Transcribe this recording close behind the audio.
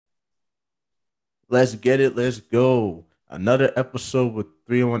Let's get it. Let's go. Another episode with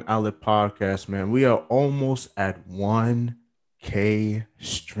 301 Outlet Podcast, man. We are almost at 1K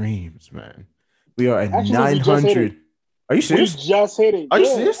streams, man. We are at Actually, we just hit it. 900. Are you We serious? just hit it. Are you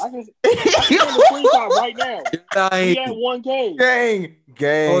Yeah, serious? I can send a screenshot right now. You're We lying. at 1K.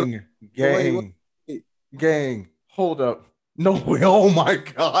 gang, Hold on. gang, Wait. gang, gang. Hold up. No way. Oh my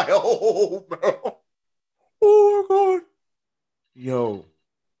God. Oh, bro. Oh my God. Yo,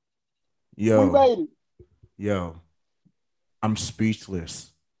 We yo, made it. yo. I'm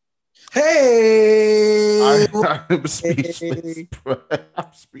speechless. Hey. I'm speechless, bro.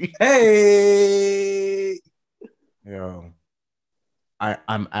 I'm speechless. Hey. Yo,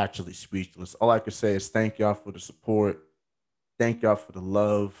 I'm actually speechless. All I can say is thank y'all for the support. Thank y'all for the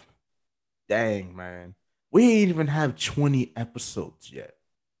love. Dang, man. We ain't even have 20 episodes yet.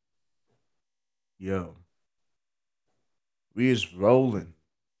 Yo, we is rolling.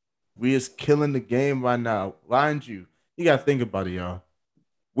 We is killing the game right now. Mind you, you gotta think about it, y'all.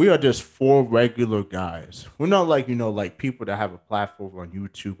 We are just four regular guys. We're not like, like people that have a platform on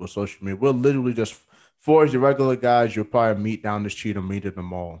YouTube or social media. We're literally just four of the regular guys you'll probably meet down the street or meet at the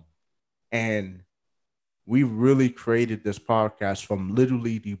mall. And we really created this podcast from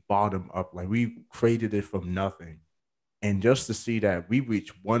literally the bottom up. Like we created it from nothing. And just to see that we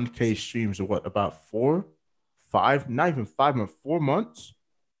reached 1K streams in what, about 5, not even 5 months, 4 months?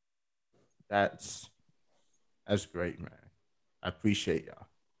 That's that's great, man. I appreciate y'all.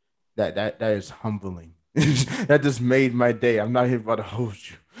 That is humbling. That just made my day. I'm not here about to hold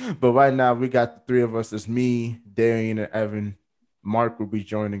you. But right now we got the three of us. It's me, Darian, and Evan. Mark will be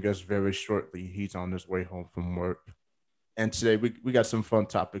joining us very shortly. He's on his way home from work. And today we got some fun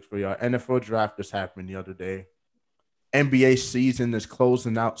topics for y'all. NFL draft just happened the other day. NBA season is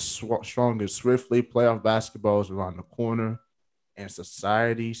closing out strong and swiftly. Playoff basketball is around the corner. And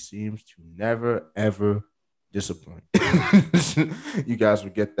society seems to never, ever disappoint. You guys will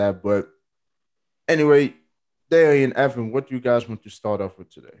get that. But anyway, Darian, Evan, what do you guys want to start off with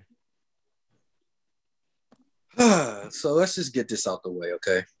today? So let's just get this out the way,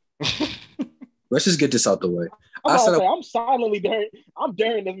 okay? Let's just get this out the way. I'm I about to said say, I'm silently daring. I'm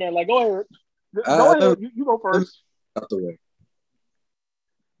daring this man. Like, go ahead. Go uh, ahead. You go let me first. out the way.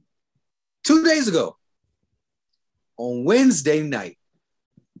 2 days ago, on Wednesday night,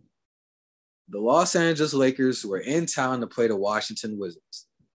 the Los Angeles Lakers were in town to play the Washington Wizards.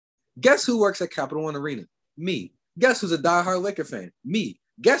 Guess who works at Capital One Arena? Me. Guess who's a diehard Laker fan? Me.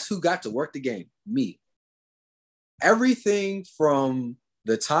 Guess who got to work the game? Me. Everything from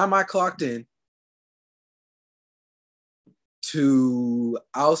the time I clocked in to,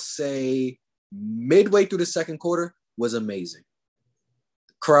 I'll say, midway through the second quarter was amazing.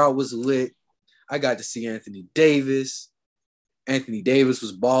 The crowd was lit. I got to see Anthony Davis. Anthony Davis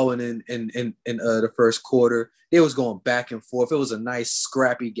was balling in the first quarter. It was going back and forth. It was a nice,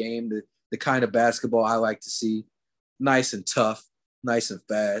 scrappy game, the kind of basketball I like to see. Nice and tough, nice and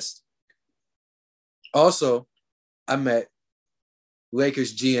fast. Also, I met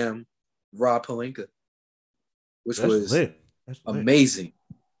Lakers GM Rob Pelinka, which That's was lit. That's lit. amazing.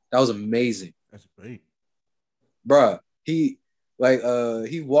 That was amazing. That's great. Bruh, he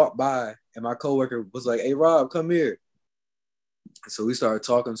walked by and my coworker was like, "Hey Rob, come here." So we started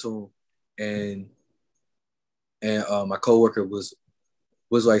talking to him, and my coworker was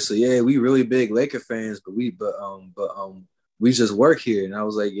like, "So yeah, we really big Laker fans, but we just work here." And I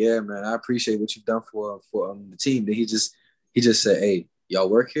was like, "Yeah, man, I appreciate what you've done for the team." Then he just said, "Hey, y'all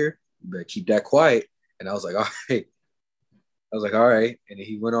work here? You better keep that quiet." And I was like, "All right." I was like, "All right." And then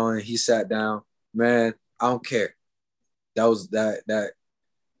he went on and he sat down. Man, I don't care. That was the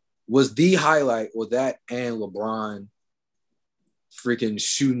highlight, or that and LeBron freaking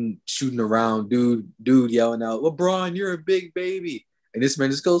shooting around, dude yelling out, "LeBron, you're a big baby," and this man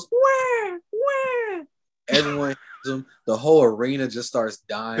just goes, "Wah, wah." Everyone hears him. The whole arena just starts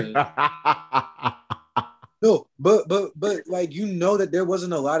dying. No, but like, that there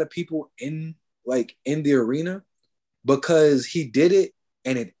wasn't a lot of people in the arena because he did it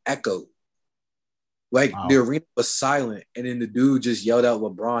and it echoed. Like the Wow. arena was silent, and then the dude just yelled out,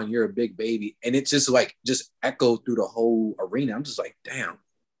 "LeBron, you're a big baby," and it just echoed through the whole arena. I'm just like, damn,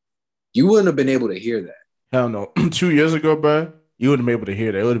 you wouldn't have been able to hear that. Hell no. 2 years ago, bro, you wouldn't be able to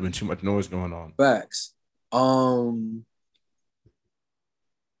hear that. It would have been too much noise going on. Facts. Um,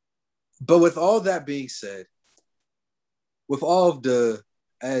 but with all that being said, with all of the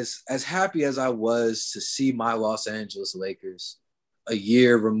as happy as I was to see my Los Angeles Lakers a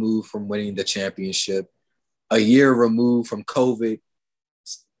year removed from winning the championship, a year removed from COVID,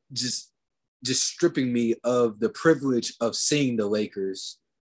 just just stripping me of the privilege of seeing the Lakers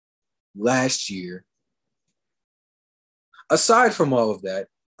last year, aside from all of that,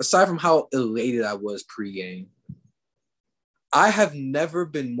 aside from how elated I was pregame, I have never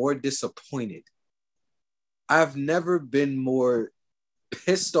been more disappointed. I've never been more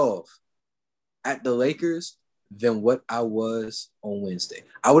pissed off at the Lakers than what I was on Wednesday.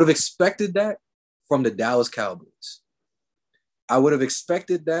 I would have expected that from the Dallas Cowboys. I would have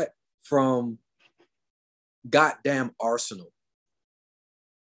expected that from goddamn Arsenal,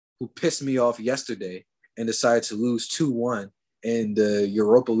 who pissed me off yesterday and decided to lose 2-1 in the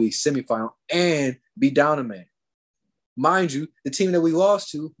Europa League semifinal and be down a man. Mind you, the team that we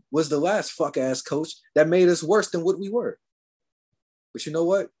lost to was the last fuck-ass coach that made us worse than what we were. But you know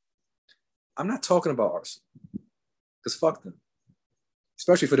what? I'm not talking about Arsenal. Because fuck them.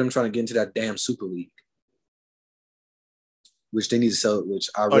 Especially for them trying to get into that damn Super League. Which they need to sell, which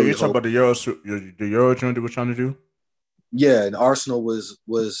I really you're talking about the Euro joint that we're trying to do? Yeah, and Arsenal was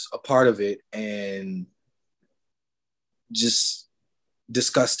a part of it and just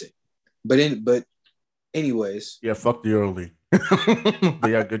disgusting. But anyways. Yeah, fuck the Euro League. But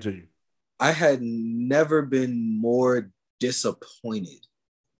yeah, good to you. I had never been more disappointed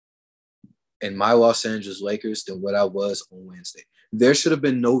in my Los Angeles Lakers than what I was on Wednesday. There should have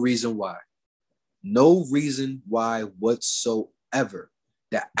been no reason why whatsoever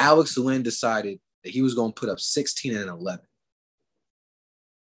that Alex Len decided that he was going to put up 16 and 11.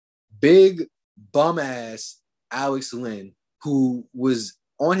 Big bum ass Alex Len, who was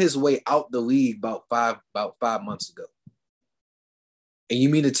on his way out the league about five months ago. And you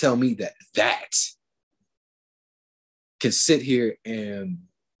mean to tell me that can sit here and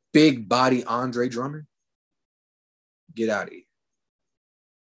big body Andre Drummond? Get out of here.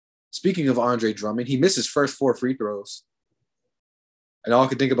 Speaking of Andre Drummond, he missed his first 4 free throws. And all I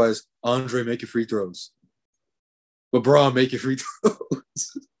can think about is Andre making free throws. LeBron making free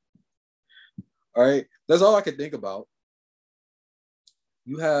throws. All right? That's all I can think about.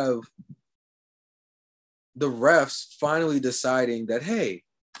 You have the refs finally deciding that, hey,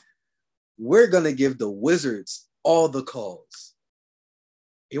 we're going to give the Wizards all the calls.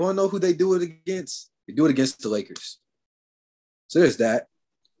 You want to know who they do it against? They do it against the Lakers. So there's that.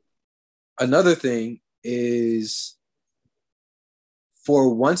 Another thing is,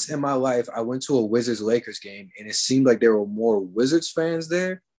 for once in my life, I went to a Wizards-Lakers game, and it seemed like there were more Wizards fans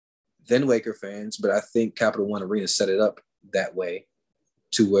there than Laker fans, but I think Capital One Arena set it up that way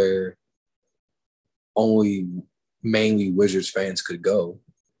to where only mainly Wizards fans could go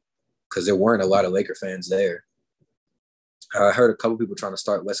because there weren't a lot of Laker fans there. I heard a couple people trying to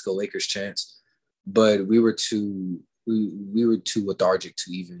start "Let's Go Lakers" chants, but we were too lethargic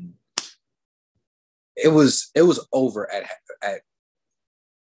to even. It was over at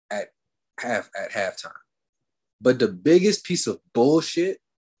halftime. But the biggest piece of bullshit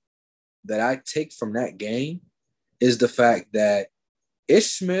that I take from that game is the fact that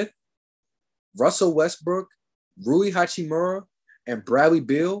Ish Smith, Russell Westbrook, Rui Hachimura, and Bradley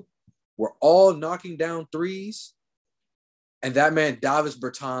Beal were all knocking down threes, and that man Davis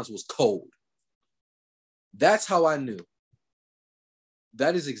Bertans was cold. That's how I knew.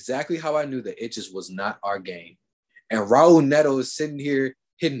 That is exactly how I knew that it just was not our game. And Raul Neto is sitting here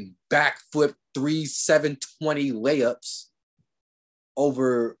hitting backflip 720 layups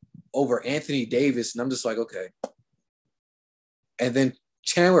over Anthony Davis, and I'm just like, okay. And then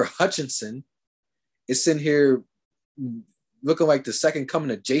Chandler Hutchinson is sitting here looking like the second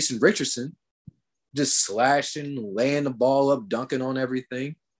coming of Jason Richardson, just slashing, laying the ball up, dunking on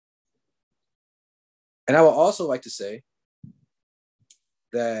everything. And I would also like to say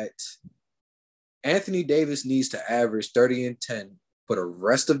that Anthony Davis needs to average 30 and 10 for the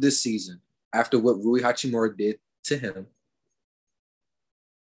rest of this season after what Rui Hachimura did to him.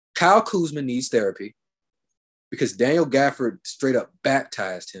 Kyle Kuzma needs therapy because Daniel Gafford straight up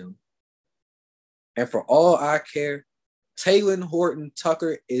baptized him. And for all I care, Talen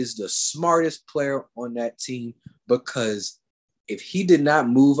Horton-Tucker is the smartest player on that team because if he did not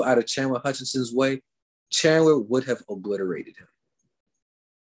move out of Chandler Hutchinson's way, Chandler would have obliterated him.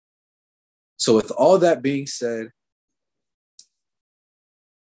 So with all that being said,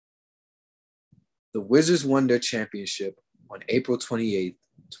 the Wizards won their championship on April 28th,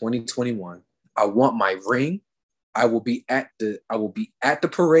 2021. I want my ring. I will be at the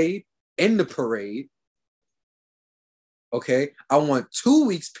parade, in the parade. Okay. I want 2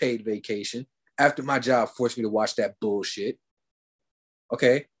 weeks paid vacation after my job forced me to watch that bullshit.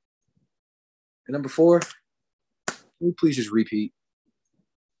 Okay. And number 4, can we please just repeat?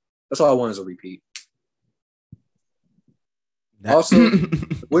 That's all I want is a repeat. Also,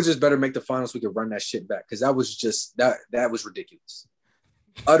 Wizards better make the finals so we can run that shit back because that was just that was ridiculous.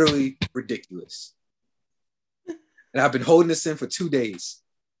 Utterly ridiculous. And I've been holding this in for 2 days.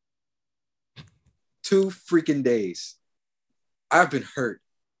 2 freaking days. I've been hurt.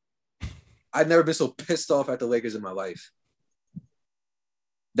 I've never been so pissed off at the Lakers in my life.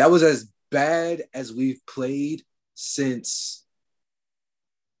 That was as bad as we've played since.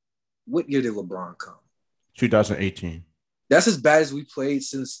 What year did LeBron come? 2018. That's as bad as we played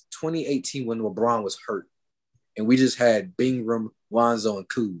since 2018 when LeBron was hurt. And we just had Bingham, Lonzo, and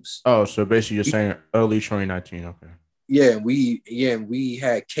Kuz. Oh, so basically you're saying early 2019. Okay. Yeah, we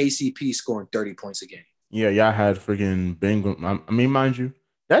had KCP scoring 30 points a game. Yeah, y'all had freaking Bingham. I mean, mind you,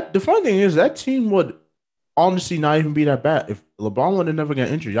 the funny thing is that team would honestly not even be that bad. If LeBron would have never got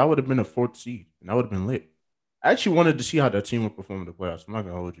injured, y'all would have been a 4th seed, and that would have been lit. I actually wanted to see how that team would perform in the playoffs. I'm not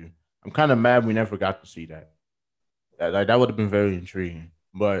gonna hold you. I'm kind of mad we never got to see that. That would have been very intriguing.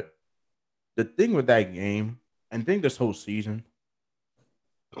 But the thing with that game, and I think this whole season,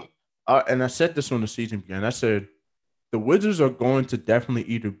 and I said this when the season began, I said the Wizards are going to definitely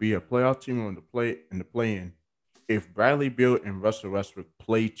either be a playoff team or in the play-in if Bradley Beal and Russell Westbrook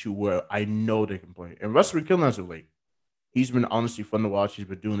play too well. I know they can play. And Russell killing us of late. He's been honestly fun to watch. He's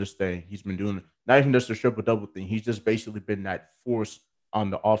been doing this thing. He's been doing not even just a triple-double thing. He's just basically been that force on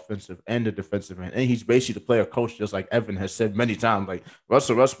the offensive and the defensive end. And he's basically the player coach, just like Evan has said many times. Like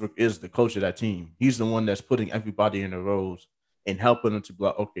Russell Westbrook is the coach of that team. He's the one that's putting everybody in their roles and helping them to be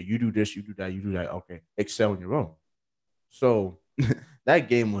like, okay, you do this, you do that, you do that. Okay, excel in your own. So that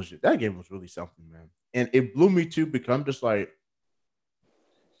game was really something, man. And it blew me too because I'm just like,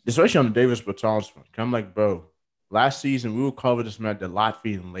 especially on the Davis Bertans front. I'm like, bro, last season we would cover this man the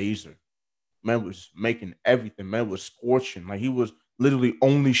Latvian laser. Man was making everything. Man was scorching. Like he was literally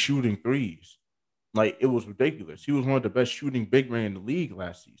only shooting threes. Like it was ridiculous. He was one of the best shooting big men in the league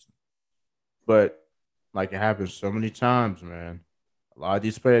last season. But like it happens so many times, man. A lot of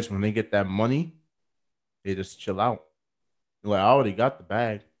these players, when they get that money, they just chill out. Like I already got the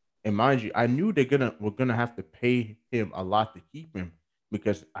bag, and mind you, I knew were gonna have to pay him a lot to keep him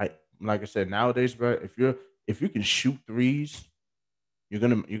because like I said, nowadays, bro, if you can shoot threes, you're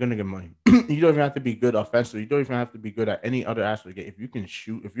gonna get money. You don't even have to be good offensively. You don't even have to be good at any other aspect. If you can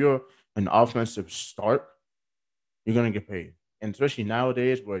shoot, if you're an offensive start, you're gonna get paid. And especially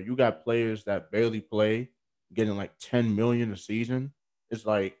nowadays, where you got players that barely play, getting like 10 million a season, it's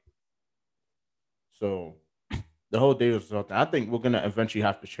like so. The whole day was something. I think we're gonna eventually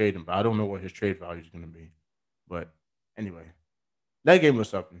have to trade him, but I don't know what his trade value is gonna be. But anyway, that game was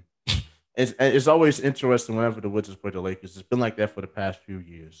something. It's always interesting whenever the Wizards play the Lakers. It's been like that for the past few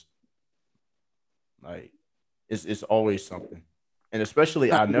years. Like it's always something, and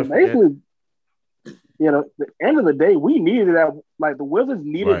especially I never forget. The end of the day, we needed that. Like the Wizards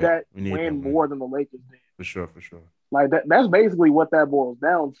needed Right. that We needed win that win. more than the Lakers did. For sure. Like that's basically what that boils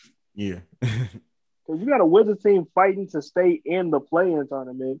down to. Yeah. Because you got a Wizards team fighting to stay in the play-in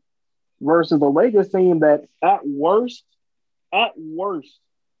tournament versus the Lakers team that at worst,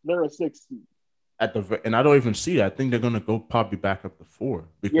 they're a 6 seed. And I don't even see that. I think they're gonna go probably back up to 4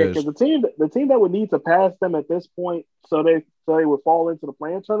 Yeah, because because the team that would need to pass them at this point, so they would fall into the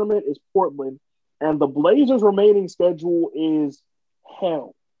play-in tournament is Portland, and the Blazers' remaining schedule is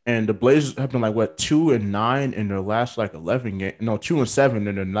hell. and the Blazers have been like what 2-9 in their last like 11 games. No, 2-7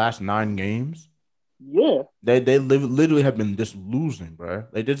 in their last 9 games. Yeah, They literally have been just losing, bro.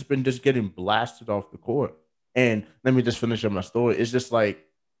 They just been just getting blasted off the court. And let me just finish up my story. It's just like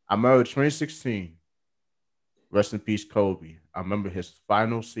I remember 2016. Rest in peace, Kobe. I remember his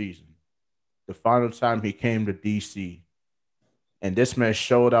final season, the final time he came to DC, and this man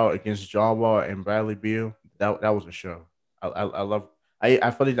showed out against John Wall and Bradley Beal. That was a show. I love. I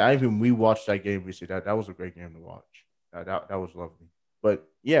felt like I even rewatched that game recently. That was a great game to watch. That was lovely. But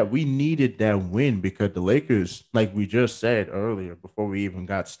yeah, we needed that win because the Lakers, like we just said earlier, before we even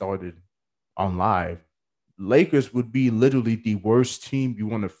got started on live, Lakers would be literally the worst team you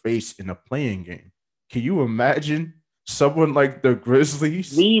want to face in a playing game. Can you imagine someone like the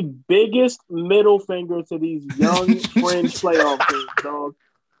Grizzlies? the biggest middle finger to these young fringe playoff teams, dog.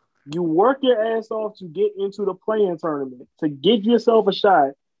 You work your ass off to get into the play-in tournament to get yourself a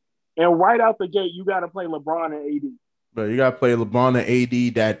shot, and right out the gate, you got to play LeBron and AD. But you gotta play LeBron and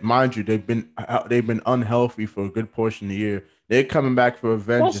AD. That, mind you, they've been unhealthy for a good portion of the year. They're coming back for That's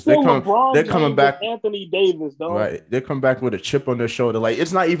vengeance. still LeBron They're James coming back. and Anthony Davis, dog. Right, they're coming back with a chip on their shoulder. Like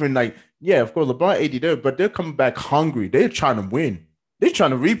it's not even like, yeah, of course, LeBron AD there, but they're coming back hungry. They're trying to win. They're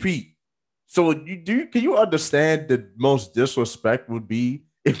trying to repeat. So can you understand the most disrespect would be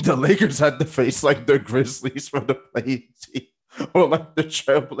if the Lakers had to face like the Grizzlies for the play team? or like the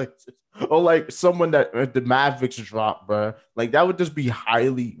Trailblazers, or like someone that the Mavericks drop, bro. Like that would just be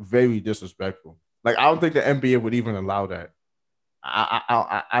highly, very disrespectful. Like I don't think the NBA would even allow that.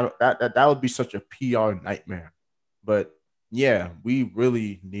 That would be such a PR nightmare. But yeah, we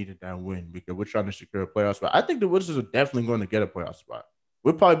really needed that win because we're trying to secure a playoff spot. I think the Wizards are definitely going to get a playoff spot.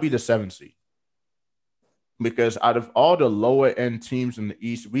 We'll probably be the 7th seed because out of all the lower end teams in the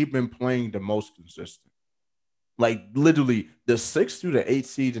East, we've been playing the most consistent. Like literally, the 6th through the 8th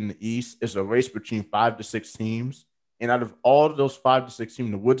seed in the East is a race between 5 to 6 teams. And out of all of those 5 to 6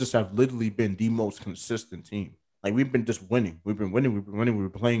 teams, the Wizards have literally been the most consistent team. Like we've been just winning. We've been winning. We've been winning.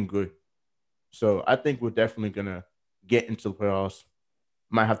 We've been playing good. So I think we're definitely gonna get into the playoffs.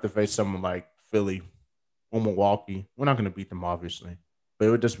 Might have to face someone like Philly or Milwaukee. We're not gonna beat them, obviously, but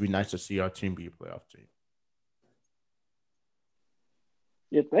it would just be nice to see our team be a playoff team.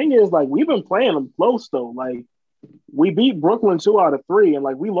 The thing is, like, we've been playing them close though. Like, we beat Brooklyn 2 out of 3, and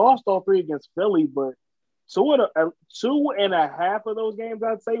like we lost all 3 against Philly, but 2.5 of those games,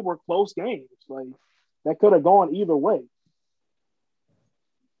 I'd say, were close games. Like that could have gone either way.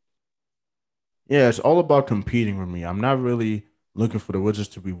 Yeah, it's all about competing with me. I'm not really looking for the Wizards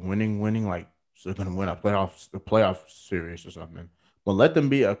to be winning, like so they're gonna win the playoff series or something. But let them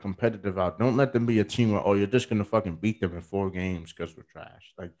be a competitive out. Don't let them be a team where you're just gonna fucking beat them in 4 games because we're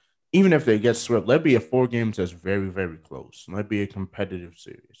trash. Like even if they get swept, let be a 4 games that's very very close. Let be a competitive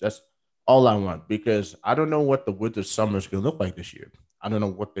series. That's all I want because I don't know what the Wizards summer is gonna look like this year. I don't know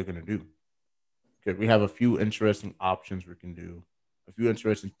what they're gonna do because we have a few interesting options we can do, a few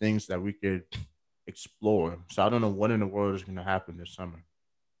interesting things that we could explore. So I don't know what in the world is going to happen this summer.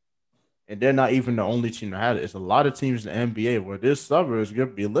 And they're not even the only team that had it. It's a lot of teams in the NBA where this summer is going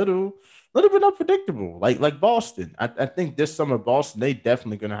to be a little bit unpredictable. Like Boston. I think this summer Boston they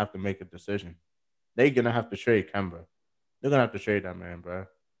definitely going to have to make a decision. They're going to have to trade Kemba. They're going to have to trade that man, bro.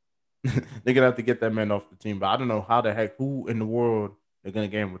 They're going to have to get that man off the team. But I don't know how the heck who in the world they're going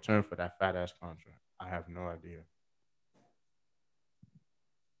to get in return for that fat ass contract. I have no idea.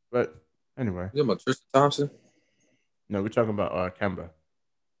 But anyway, You talking about Tristan Thompson? no, we're talking about Kemba.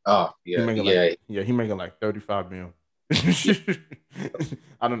 Oh He yeah, making like yeah. he making like 35 mil.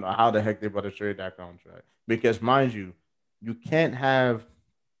 I don't know how the heck they about to trade that contract because mind you, you can't have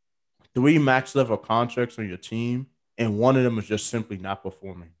 3 max level contracts on your team and one of them is just simply not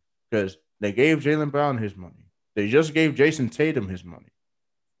performing because they gave Jalen Brown his money. They just gave Jason Tatum his money,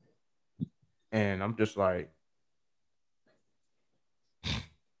 and I'm just like,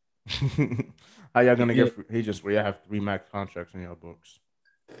 how y'all gonna Yeah. get? He just we have 3 max contracts in your books.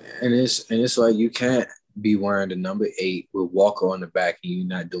 And it's like you can't be wearing the number 8 with Walker on the back and you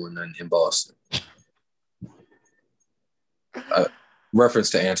not doing nothing in Boston. Reference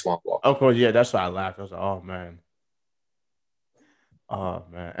to Antoine Walker. Of course, yeah, that's why I laughed. I was like, oh man,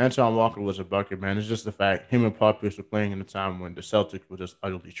 Anton Walker was a bucket man. It's just the fact him and Popius were playing in a time when the Celtics were just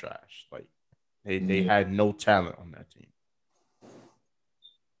utterly trash. Like they Yeah. had no talent on that team.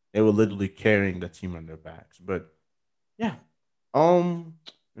 They were literally carrying the team on their backs. But yeah, let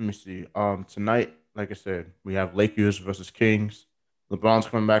me see. Tonight, like I said, we have Lakers versus Kings. LeBron's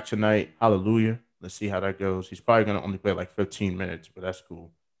coming back tonight. Hallelujah. Let's see how that goes. He's probably gonna only play like 15 minutes, but that's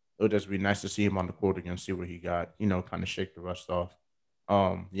cool. It'll just be nice to see him on the court again, see what he got. Kind of shake the rust off.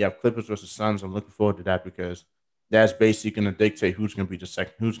 You have Clippers versus Suns. I'm looking forward to that because that's basically going to dictate who's going to be the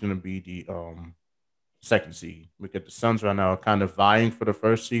second, who's going to be the second seed. Because the Suns right now are kind of vying for the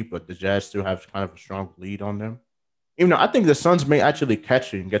first seed, but the Jazz still have kind of a strong lead on them. Even though I think the Suns may actually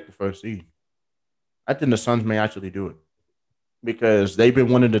catch it and get the first seed. I think the Suns may actually do it because they've been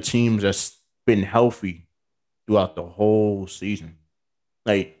one of the teams that's been healthy throughout the whole season.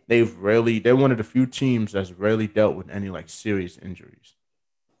 Like they're one of the few teams that's rarely dealt with any like serious injuries.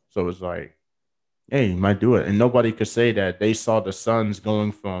 So it's like, hey, you might do it. And nobody could say that they saw the Suns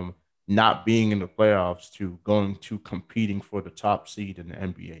going from not being in the playoffs to going to competing for the top seed in the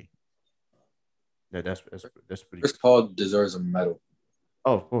NBA. That's pretty Chris good. Paul deserves a medal.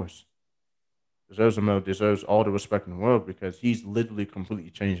 Oh, of course. Deserves a medal, deserves all the respect in the world because he's literally completely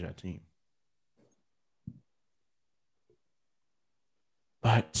changed that team.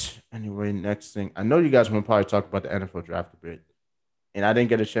 But anyway, next thing. I know you guys want to probably talk about the NFL draft a bit. And I didn't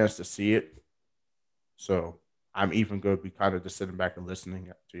get a chance to see it. So I'm even going to be kind of just sitting back and listening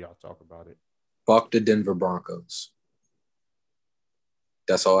to y'all talk about it. Fuck the Denver Broncos.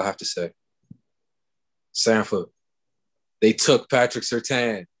 That's all I have to say. Sanford. They took Patrick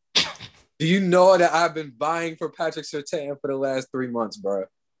Surtain. Do you know that I've been vying for Patrick Surtain for the last 3 months, bro?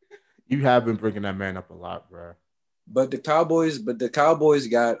 You have been bringing that man up a lot, bro. But the Cowboys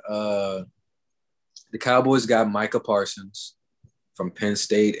got Micah Parsons. from Penn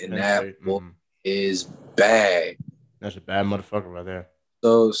State, and Penn that State, boy is bad. That's a bad motherfucker right there.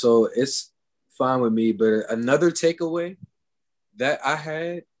 So it's fine with me. But another takeaway that I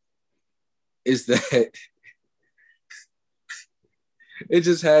had is that it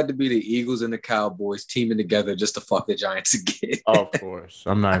just had to be the Eagles and the Cowboys teaming together just to fuck the Giants again. Oh, of course.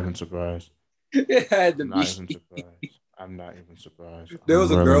 I'm not even surprised. It had to I'm be. not even surprised. I'm not even surprised. There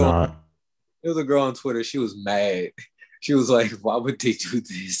was I'm a really girl. not. There was a girl on Twitter. She was mad. She was like, "Why would they do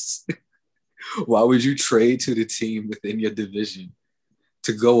this? Why would you trade to the team within your division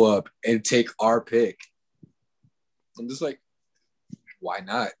to go up and take our pick?" I'm just like, why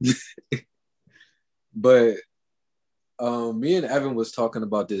not? But me and Evan was talking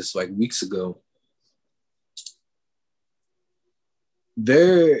about this like weeks ago.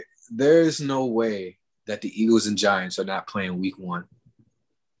 There's no way that the Eagles and Giants are not playing week 1.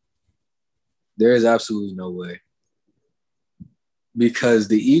 There is absolutely no way. Because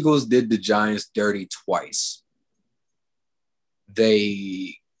the Eagles did the Giants dirty twice.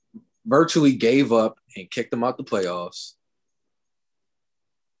 They virtually gave up and kicked them out the playoffs.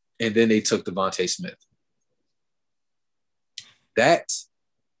 And then they took Devontae Smith. That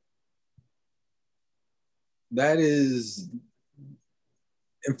is,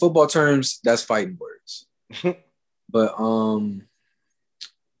 in football terms, that's fighting words. But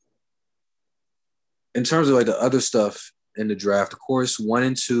in terms of like the other stuff in the draft, of course, 1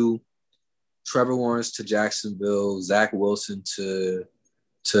 and 2, Trevor Lawrence to Jacksonville, Zach Wilson to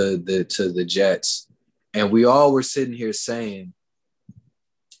the Jets, and we all were sitting here saying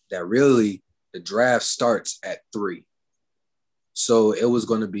that really the draft starts at 3. So it was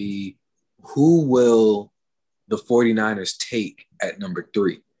going to be, who will the 49ers take at number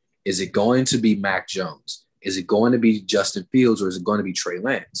 3? Is it going to be Mac Jones? Is it going to be Justin Fields, or is it going to be Trey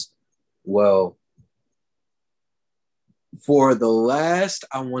Lance? Well, for the last,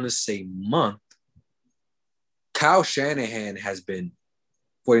 I want to say, month, Kyle Shanahan has been,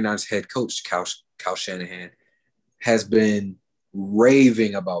 49ers head coach Kyle Shanahan has been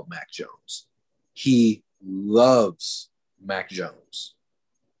raving about Mac Jones. He loves Mac Jones.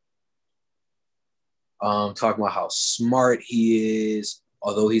 Talking about how smart he is.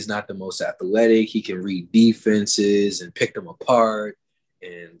 Although he's not the most athletic, he can read defenses and pick them apart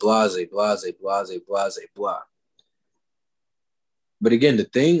and blase, blase, blase, blase, blah. But again, the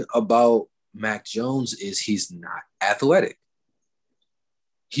thing about Mac Jones is he's not athletic.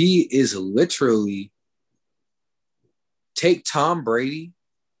 He is literally, take Tom Brady,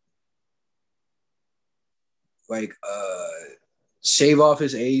 like shave off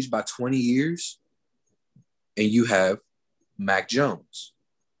his age by 20 years, and you have Mac Jones.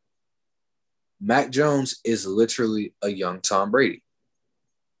 Mac Jones is literally a young Tom Brady.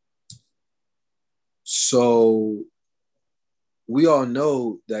 So we all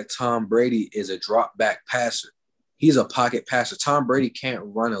know that Tom Brady is a drop back passer. He's a pocket passer. Tom Brady can't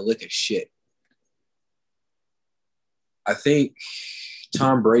run a lick of shit. I think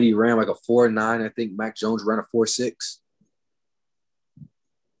Tom Brady ran like a 4.9. I think Mac Jones ran a 4.6.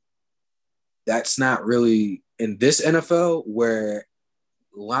 That's not really in this NFL where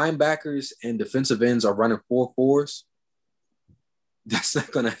linebackers and defensive ends are running 4.4s. That's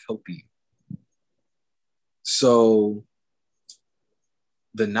not going to help you. So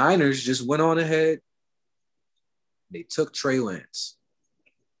the Niners just went on ahead. They took Trey Lance.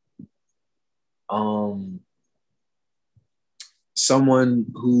 Someone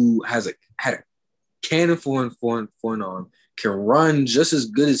who had a cannon for an arm, can run just as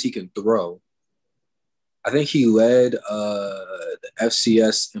good as he can throw. I think he led the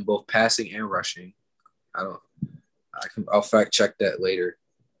FCS in both passing and rushing. I'll fact check that later.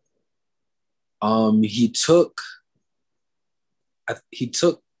 He took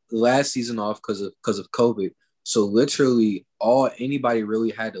last season off because of COVID. So literally all anybody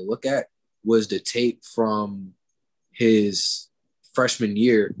really had to look at was the tape from his freshman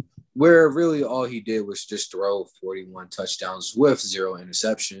year, where really all he did was just throw 41 touchdowns with 0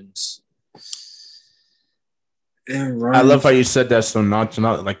 interceptions. I love how you said that so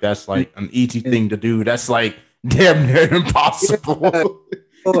nonchalant, like that's like an easy thing to do. That's like damn near impossible. Yeah.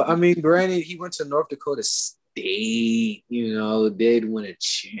 Well, I mean, granted, he went to North Dakota State. You know, they'd win a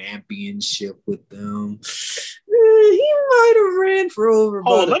championship with them. He might have ran for over.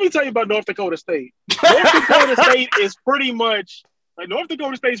 Oh, let me tell you about North Dakota State. North Dakota State is pretty much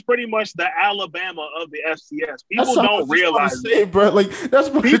the Alabama of the FCS. People don't realize it, bro. Like that's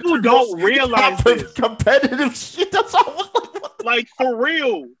people don't realize this competitive shit. That's all. Like for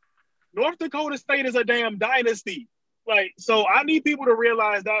real, North Dakota State is a damn dynasty. Like, so I need people to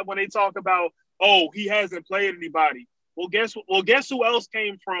realize that when they talk about, oh, he hasn't played anybody. Guess who else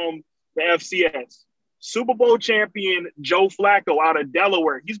came from the FCS? Super Bowl champion Joe Flacco out of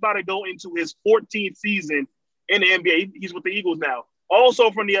Delaware. He's about to go into his 14th season in the NBA. He's with the Eagles now.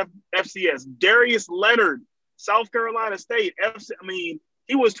 Also from the FCS, Darius Leonard, South Carolina State.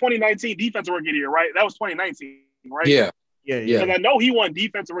 He was 2019 Defensive Rookie of the Year, right? That was 2019, right? Yeah. Because I know he won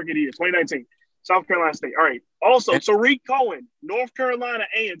Defensive Rookie of the Year, 2019, South Carolina State. All right. Also, Tariq Cohen, North Carolina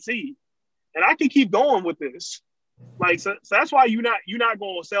A&T. And I can keep going with this. Like, so that's why you're not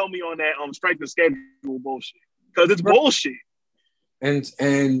going to sell me on that strength of schedule bullshit, because it's bullshit. And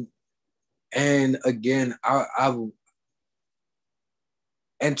again,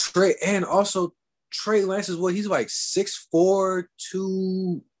 Trey Lance is what, he's like 6'4",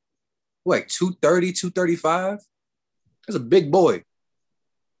 230, 235. That's a big boy.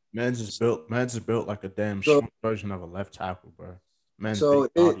 Man's is built like a damn short version of a left tackle, bro. Man's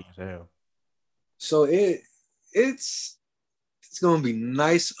big body as hell. So it's gonna be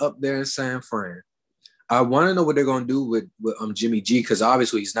nice up there in San Fran. I want to know what they're gonna do with Jimmy G, because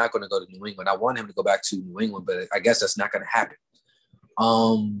obviously he's not gonna go to New England. I want him to go back to New England, but I guess that's not gonna happen.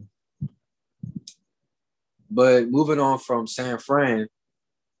 But moving on from San Fran,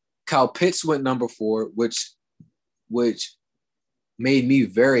 Kyle Pitts went number 4, which made me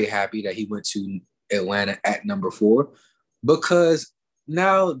very happy that he went to Atlanta at number 4, because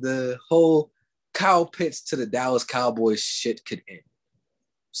now the whole Kyle Pitts to the Dallas Cowboys shit could end.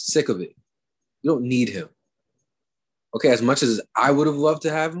 Sick of it. You don't need him. Okay, as much as I would have loved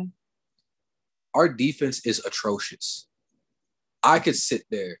to have him, our defense is atrocious. I could sit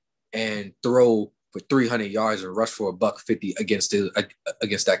there and throw for 300 yards and rush for $150 against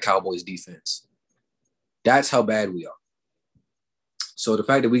that Cowboys defense. That's how bad we are. So the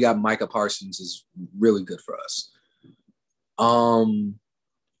fact that we got Micah Parsons is really good for us.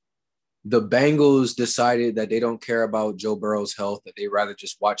 The Bengals decided that they don't care about Joe Burrow's health, that they'd rather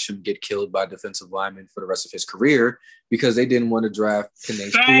just watch him get killed by defensive linemen for the rest of his career, because they didn't want to draft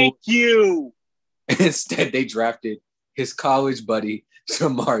Penei Sewell. Thank you. Instead, they drafted his college buddy,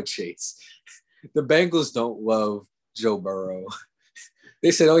 Jamar Chase. The Bengals don't love Joe Burrow.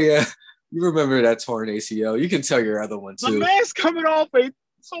 They said, oh, yeah, you remember that torn ACL. You can tell your other one, too. The man's coming off a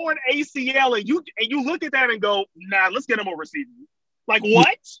torn ACL, and you look at that and go, nah, let's get him a receiver. Like,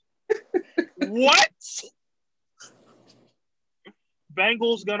 what? What?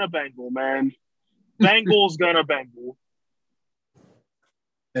 Bengals gonna bangle, man. Bengals gonna bangle.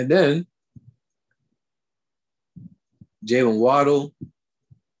 And then Jalen Waddle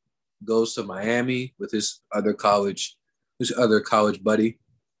goes to Miami with his other college buddy,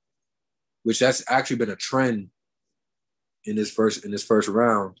 which that's actually been a trend in this first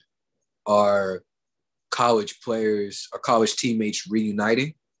round. Are college players or college teammates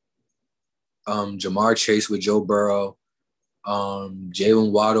reuniting? Jamar Chase with Joe Burrow,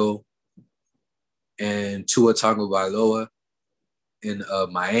 Jalen Waddle, and Tua Tagovailoa in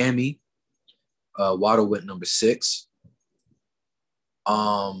Miami. Waddle went number 6.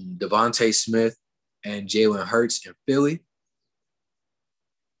 Devontae Smith and Jalen Hurts in Philly.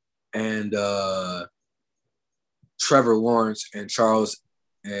 And Trevor Lawrence and Charles,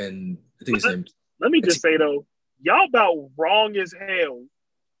 and I think his name. Let me just say, though, y'all about wrong as hell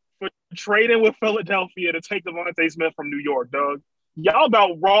for trading with Philadelphia to take Devontae Smith from New York, dog. Y'all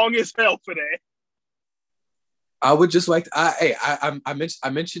about wrong as hell for that. I would just like I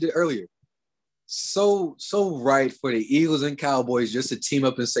mentioned it earlier. So right for the Eagles and Cowboys just to team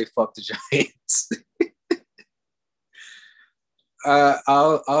up and say fuck the Giants.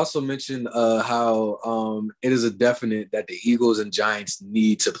 I'll also mention how it is a definite that the Eagles and Giants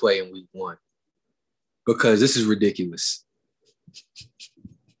need to play in week 1, because this is ridiculous.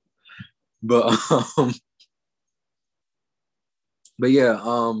 But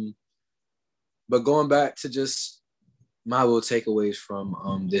going back to just my little takeaways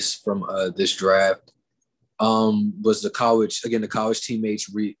from this draft was the college teammates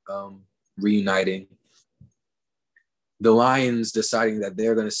reuniting. The Lions deciding that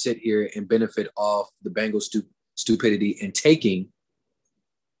they're going to sit here and benefit off the Bengals' stupidity in taking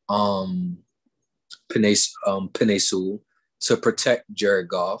Penei Sewell to protect Jared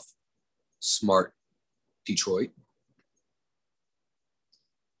Goff. Smart Detroit.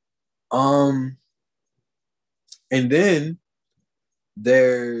 And then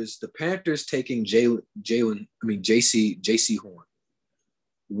there's the Panthers taking Jaycee Horn,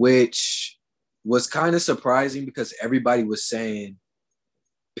 which was kind of surprising because everybody was saying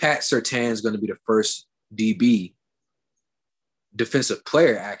Pat Surtain is going to be the first DB, defensive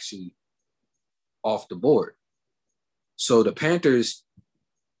player actually, off the board. So the Panthers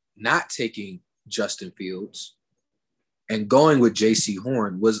not taking Justin Fields And going with J.C.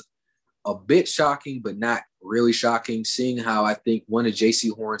 Horn was a bit shocking, but not really shocking, seeing how I think one of J.C.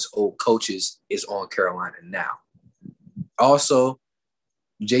 Horn's old coaches is on Carolina now. Also,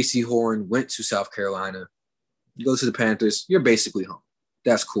 J.C. Horn went to South Carolina. You go to the Panthers, you're basically home.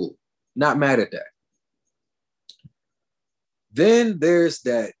 That's cool. Not mad at that. Then there's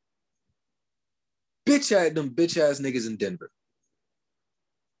that bitch ass niggas in Denver.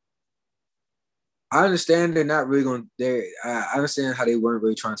 I understand they're not really going there. I understand how they weren't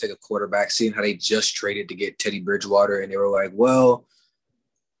really trying to take a quarterback, seeing how they just traded to get Teddy Bridgewater, and they were like, well,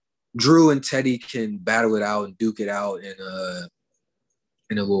 Drew and Teddy can battle it out and duke it out in a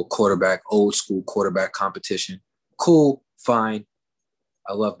little old school quarterback competition. Cool, fine.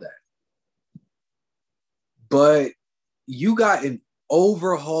 I love that. But you got an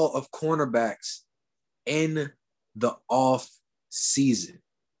overhaul of cornerbacks in the off season.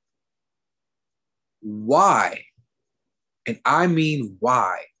 Why? And I mean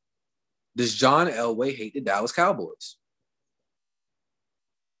why? Does John Elway hate the Dallas Cowboys?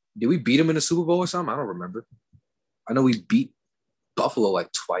 Did we beat him in the Super Bowl or something? I don't remember. I know we beat Buffalo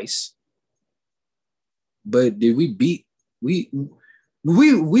like twice. But did we beat we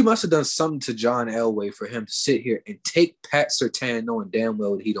must have done something to John Elway for him to sit here and take Pat Surtain knowing damn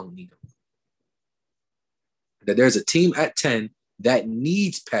well that he don't need him. That there's a team at 10 that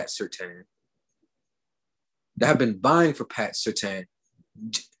needs Pat Surtain, that have been buying for Pat Surtain.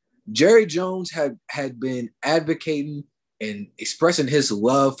 Jerry Jones had been advocating and expressing his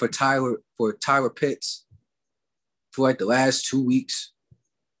love for Tyler Pitts for like the last 2 weeks.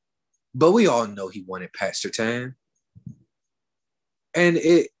 But we all know he wanted Pat Surtain. And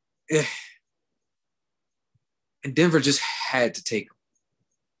and Denver just had to take him.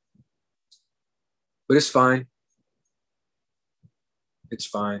 But it's fine. It's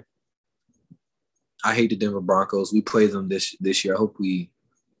fine. I hate the Denver Broncos. We play them this year. I hope we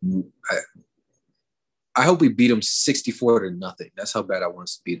beat them 64-0. That's how bad I want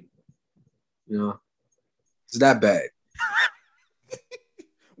us to beat them. You know, it's that bad.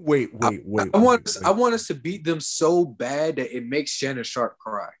 Wait. I want us to beat them so bad that it makes Shannon Sharp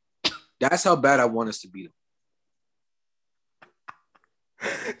cry. That's how bad I want us to beat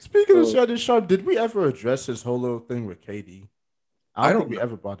them. Speaking of Shannon Sharp, did we ever address his whole little thing with KD? I don't think we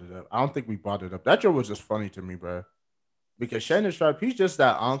ever brought it up. I don't think we brought it up. That joke was just funny to me, bro. Because Shannon Sharp, he's just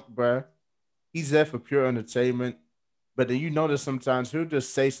that uncle, bro. He's there for pure entertainment. But then you notice sometimes he'll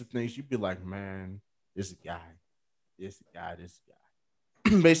just say some things. You'd be like, man, this guy.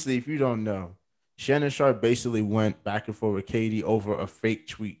 Basically, if you don't know, Shannon Sharp basically went back and forth with KD over a fake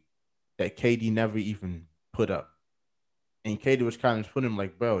tweet that KD never even put up. And KD was kind of putting him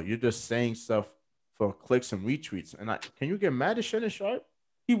like, bro, you're just saying stuff for clicks and retweets. And can you get mad at Shannon Sharp?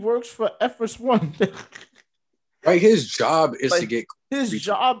 He works for FS1. Right, his job is to get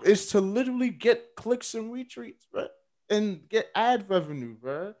job is to literally get clicks and retweets, bro, and get ad revenue,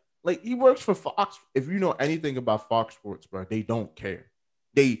 bro. Like, he works for Fox. If you know anything about Fox Sports, bro, they don't care.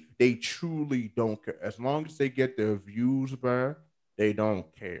 They truly don't care. As long as they get their views, bro, they don't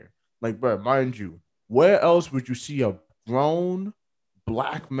care. Like, bro, mind you, where else would you see a grown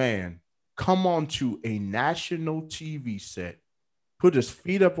black man come onto a national TV set, put his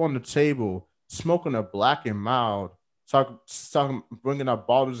feet up on the table, smoking a Black and Mild, bringing out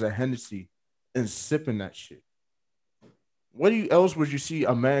bottles of Hennessy and sipping that shit? What else would you see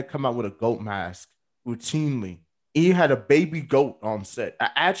a man come out with a goat mask routinely? He had a baby goat on set, an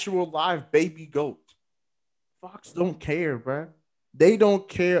actual live baby goat. Fox don't care, bro. They don't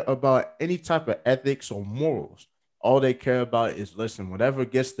care about any type of ethics or morals. All they care about is, listen, whatever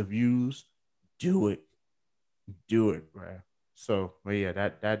gets the views, do it. Do it, bro. So, but yeah,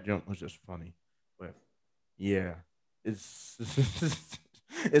 that jump was just funny. But yeah, it's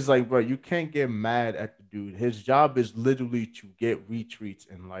it's like, bro, you can't get mad at the dude. His job is literally to get retweets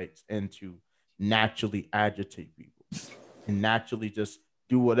and likes and to naturally agitate people and naturally just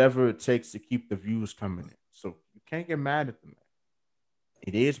do whatever it takes to keep the views coming in. So you can't get mad at the man.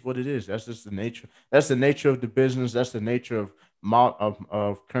 It is what it is. That's just the nature. That's the nature of the business. That's the nature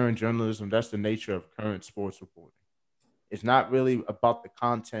of current journalism. That's the nature of current sports reporting. It's not really about the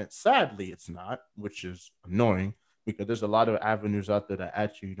content. Sadly, it's not, which is annoying because there's a lot of avenues out there that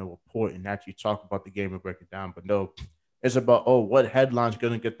actually, report and actually talk about the game and break it down. But no, it's about, what headline's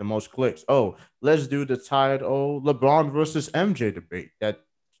going to get the most clicks. Oh, let's do the tired LeBron versus MJ debate. That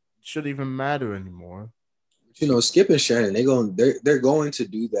shouldn't even matter anymore. Skip and Shannon, they're going to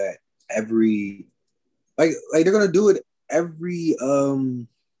do that every like they're going to do it every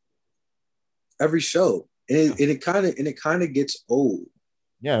show. And it kind of gets old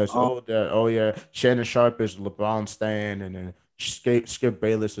Yeah, it's Um, all that. Oh yeah, Shannon Sharp is LeBron Stan, and then Skip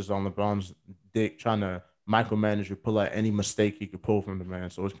Bayless is on LeBron's dick, trying to micromanage or pull out any mistake he could pull from the man.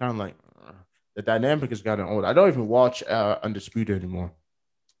 So it's kind of like the dynamic has gotten old. I don't even watch Undisputed anymore.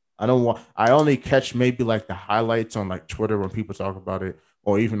 I don't want. I only catch maybe like the highlights on like Twitter when people talk about it,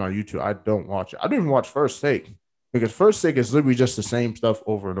 or even on YouTube. I don't watch it. I don't even watch First Take because First Take is literally just the same stuff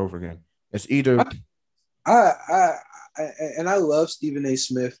over and over again. It's either I, I, I and I love Stephen A.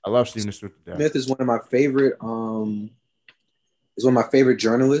 Smith. I love Steven Smith to death. Smith is one of my favorite. Is one of my favorite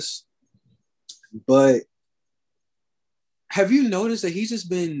journalists. But have you noticed that he's just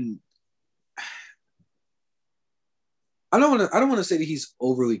been? I don't want to. I don't want to say that he's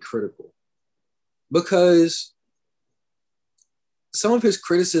overly critical, because some of his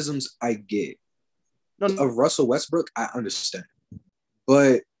criticisms I get. No, Of Russell Westbrook, I understand,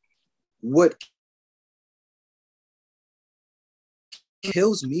 but what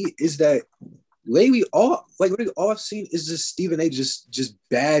kills me is that lately all I've seen is just Stephen A. just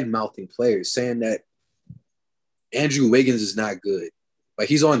bad mouthing players, saying that Andrew Wiggins is not good. Like,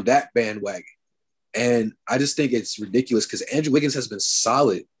 he's on that bandwagon. And I just think it's ridiculous because Andrew Wiggins has been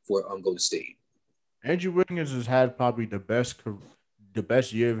solid for Golden State. Andrew Wiggins has had probably the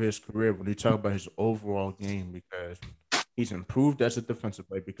best year of his career when you talk about his overall game because he's improved as a defensive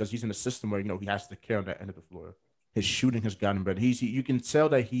player because he's in a system where he has to carry on that end of the floor. His shooting has gotten better. You can tell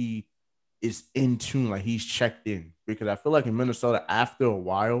that he is in tune, like he's checked in. Because I feel like in Minnesota, after a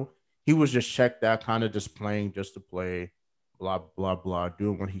while, he was just checked out, kind of just playing just to play, blah blah blah,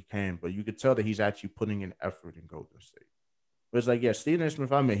 doing what he can. But you could tell that he's actually putting in effort in Golden State. But it's like, yeah, Stephen A.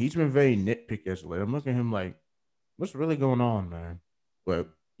 Smith, I mean, he's been very nitpicky as of late. I'm looking at him like, what's really going on, man? But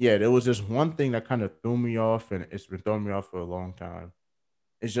yeah, there was this one thing that kind of threw me off, and it's been throwing me off for a long time.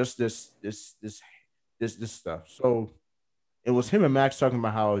 It's just this stuff. So it was him and Max talking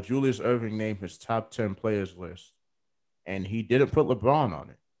about how Julius Irving named his top 10 players list, and he didn't put LeBron on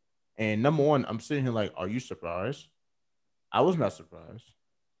it. And number one, I'm sitting here like, are you surprised? I was not surprised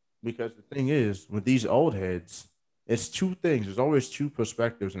because the thing is, with these old heads, it's two things. There's always two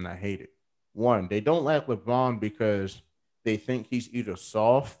perspectives, and I hate it. One, they don't like LeBron because they think he's either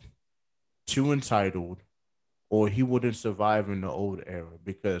soft, too entitled, or he wouldn't survive in the old era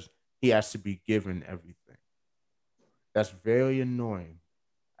because he has to be given everything. That's very annoying.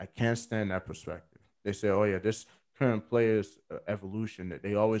 I can't stand that perspective. They say, "Oh yeah, this current players' evolution that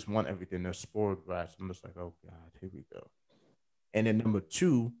they always want everything. They're spoiled brats." I'm just like, "Oh God, here we go." And then number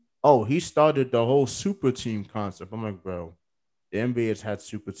two, oh, he started the whole super team concept. I'm like, bro, the NBA has had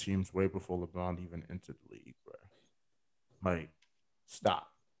super teams way before LeBron even entered the league, bro. Like,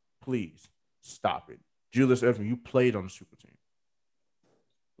 stop, please, stop it. Julius Erving, you played on the super team.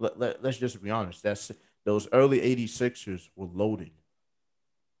 Let's just be honest. That's those early 86ers were loaded.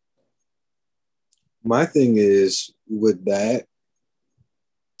 My thing is with that,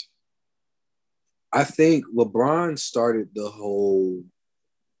 I think LeBron started the whole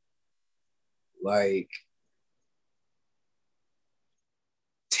like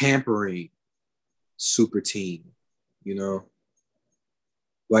tampering super team, you know,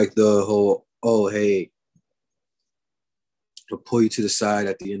 like the whole, oh hey, I'll pull you to the side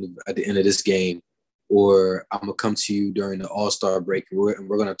at the end of this game, or I'm gonna come to you during the All-Star break, and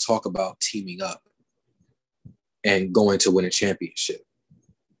we're gonna talk about teaming up and going to win a championship.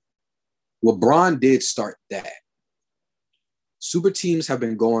 LeBron did start that. Super teams have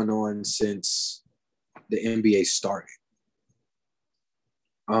been going on since the NBA started.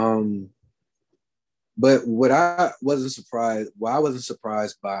 But why I wasn't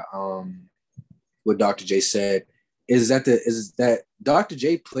surprised by what Dr. J said is that Dr.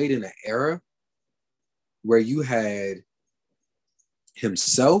 J played in an era where you had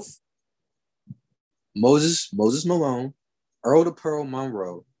himself, Moses Malone, Earl the Pearl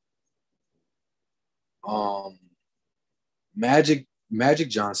Monroe, Magic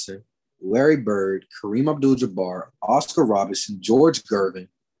Johnson, Larry Bird, Kareem Abdul-Jabbar, Oscar Robertson, George Gervin,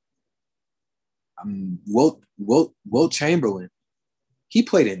 Wilt Chamberlain. He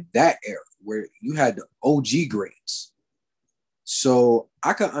played in that era where you had the OG greats. So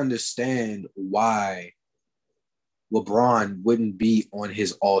I could understand why LeBron wouldn't be on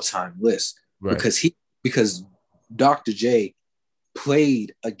his all-time list, Right. because Dr. J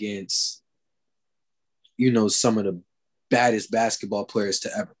played against, some of the baddest basketball players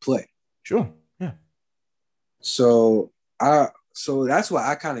to ever play. Sure. Yeah. So that's why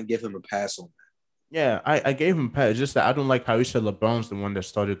I kind of give him a pass on that. Yeah, I gave him a pass. It's just that I don't like how he said LeBron's the one that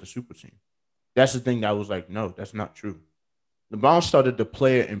started the super team. That's the thing that I was like, no, that's not true. LeBron started the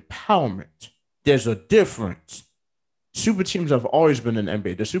player empowerment. There's a difference. Super teams have always been in the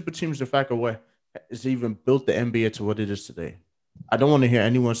NBA. The super teams, the fact of what has even built the NBA to what it is today. I don't want to hear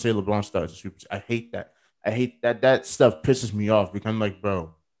anyone say LeBron starts a super team. I hate that. I hate that. That stuff pisses me off because I'm like,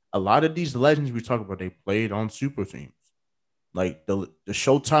 bro, a lot of these legends we talk about, they played on super teams. Like the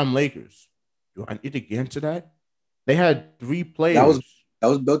Showtime Lakers. Do I need to get into that? They had three That was players. that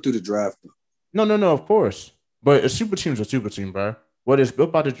was built through the draft. No, of course. But a super team's a super team, bro. Whether it's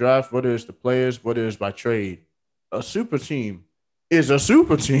built by the draft, whether it's the players, whether it's by trade, a super team is a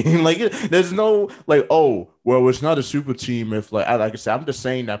super team. Like there's no like, oh, well, it's not a super team if like I said, I'm just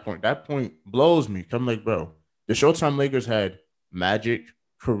saying that point. That point blows me. I'm like, bro, the Showtime Lakers had Magic,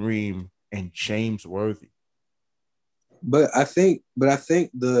 Kareem, and James Worthy. But I think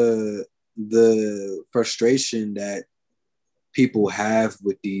the frustration that people have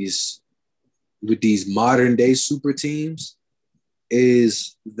with these modern day super teams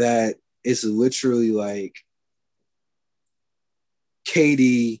is that it's literally like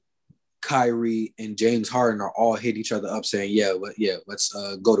KD, Kyrie, and James Harden are all hit each other up saying, let's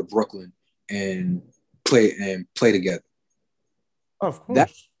go to Brooklyn and play together. Of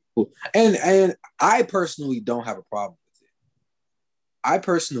That's course. cool. And I personally don't have a problem with it. I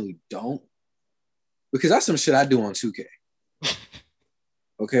personally don't because that's some shit I do on 2K.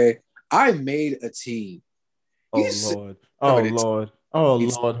 Okay. I made a team. Oh You see Lord. some Oh of the Lord. Oh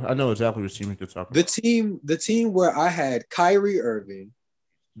teams. Lord. I know exactly what team you're talking The about. team where I had Kyrie Irving,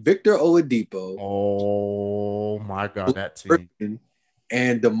 Victor Oladipo, Oh my God, Blake that team. Griffin,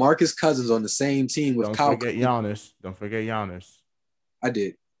 and DeMarcus Cousins on the same team with Don't Kyle forget Kuzma. Giannis. Don't forget Giannis. I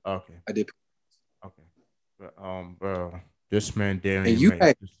did. Okay. I did. Okay. But bro, this man And Darian you May.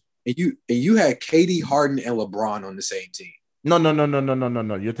 had and you had KD, Harden, and LeBron on the same team. No.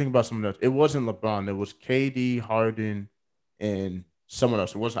 You're thinking about someone else. It wasn't LeBron. It was KD, Harden, and someone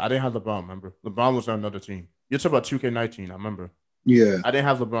else. It wasn't. I didn't have LeBron. Remember, LeBron was on another team. You're talking about 2K19. I remember. Yeah. I didn't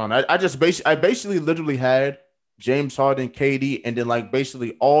have LeBron. I basically literally had James Harden, KD, and then like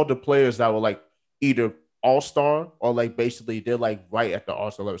basically all the players that were like either all star or like basically they're like right at the all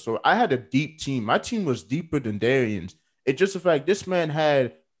star level. So I had a deep team. My team was deeper than Darian's. It's just the fact this man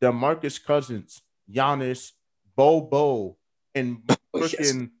had DeMarcus Cousins, Giannis, Bobo, and Oh, yes.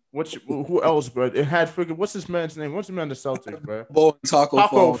 freaking who else, bro? It had freaking what's this man's name? What's the man in the Celtics, bro? Bo and Taco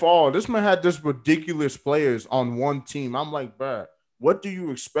Taco Fall. Fall. This man had this ridiculous players on one team. I'm like, bruh, what do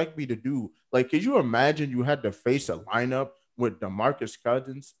you expect me to do? Like, could you imagine you had to face a lineup with DeMarcus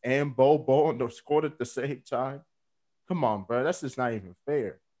Cousins and Bo on the scored at the same time? Come on, bro. That's just not even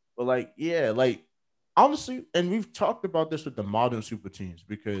fair. But like, yeah, like honestly, and we've talked about this with the modern super teams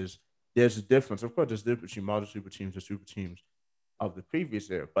because there's a difference. Of course, there's a difference between modern super teams and super teams of the previous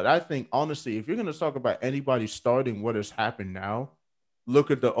era. But I think honestly, if you're gonna talk about anybody starting what has happened now, look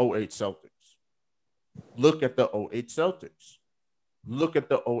at the '08 Celtics. Look at the '08 Celtics. Look at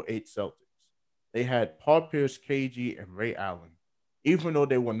the '08 Celtics. They had Paul Pierce, KG, and Ray Allen. Even though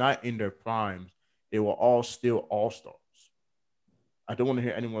they were not in their primes, they were all still all stars. I don't want to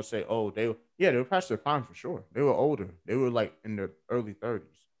hear anyone say, "Oh, they were past their prime for sure. They were older. They were like in their early 30s,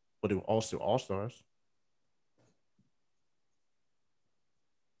 but they were all still all stars."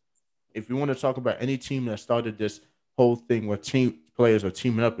 If you want to talk about any team that started this whole thing where team players are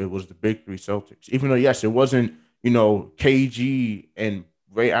teaming up, it was the big three Celtics. Even though, yes, it wasn't, KG and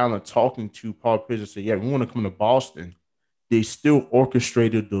Ray Allen talking to Paul Pierce and say, yeah, we want to come to Boston. They still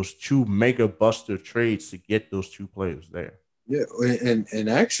orchestrated those two mega buster trades to get those two players there. Yeah, and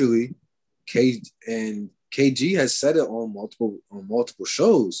actually, KG has said it on multiple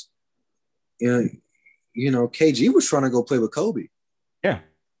shows. And KG was trying to go play with Kobe. Yeah.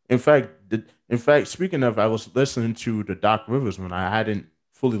 In fact, speaking of, I was listening to the Doc Rivers one. I hadn't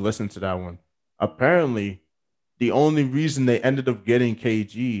fully listened to that one. Apparently, the only reason they ended up getting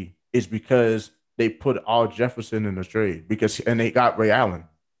KG is because they put Al Jefferson in the trade and they got Ray Allen.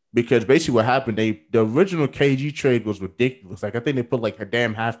 Because basically what happened, the original KG trade was ridiculous. Like I think they put like a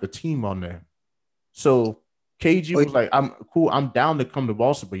damn half the team on there. So KG Oh, was like, I'm cool, I'm down to come to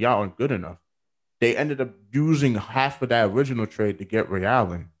Boston, but y'all aren't good enough. They ended up using half of that original trade to get Ray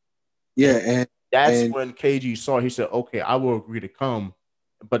Allen. yeah, And and that's and when KG saw, he said, okay, I will agree to come.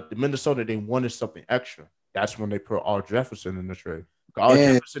 But the Minnesota, they wanted something extra. That's when they put R. Jefferson in the trade. R.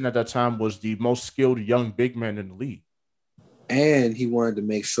 and Jefferson at that time was the most skilled young big man in the league. and he wanted to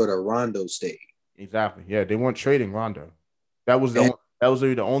make sure that Rondo stayed. Exactly. Yeah, they weren't trading Rondo. And That was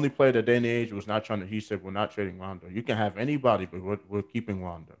literally the only player that day and age was not trying to. He said, "We're not trading Rondo. You can have anybody, but we're keeping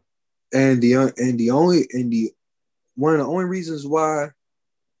Rondo." and the one of the only reasons why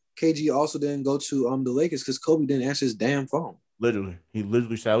KG also didn't go to the Lakers because Kobe didn't answer his damn phone. Literally, he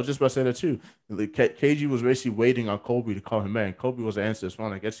literally said, I was just about to say that too. KG was basically waiting on Kobe to call him back. Kobe was answering his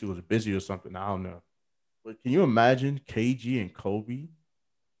phone. I guess he was busy or something. I don't know. But can you imagine KG and Kobe?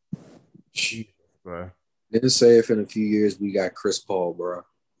 Jesus, bro. Didn't say if in a few years we got Chris Paul, bro.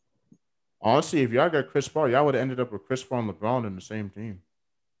 Honestly, if y'all got Chris Paul, y'all would have ended up with Chris Paul and LeBron in the same team.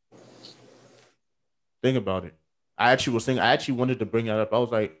 Think about it. I actually wanted to bring that up. I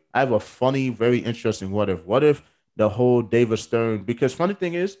was like, I have a funny, very interesting what if. What if the whole David Stern? Because funny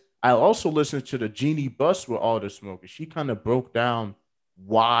thing is, I also listened to the Jeannie Buss with all the smoke. She kind of broke down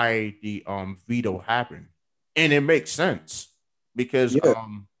why the veto happened. And it makes sense because Yeah,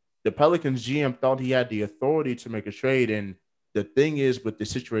 the Pelicans GM thought he had the authority to make a trade. And the thing is, but the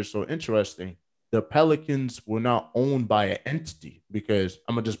situation so interesting. The Pelicans were not owned by an entity because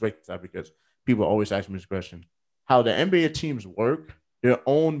I'm gonna just break this out because people always ask me this question. How the NBA teams work, they're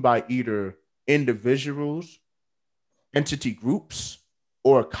owned by either individuals, entity groups,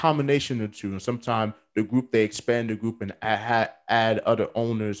 or a combination of two. And sometimes the group, they expand the group and add other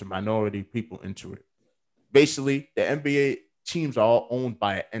owners and minority people into it. Basically, the NBA teams are all owned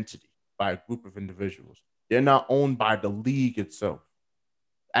by an entity, by a group of individuals. They're not owned by the league itself.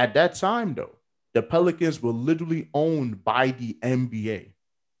 At that time, though, the Pelicans were literally owned by the NBA.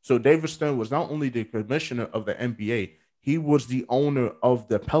 So David Stern was not only the commissioner of the NBA, he was the owner of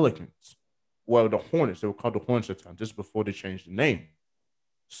the Pelicans. Well, the Hornets, they were called the Hornets at the time, just before they changed the name.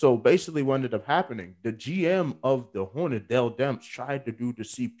 So basically, what ended up happening, the GM of the Hornets, Dell Demps, tried to do the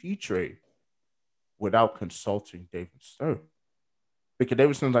CP trade without consulting David Stern. Because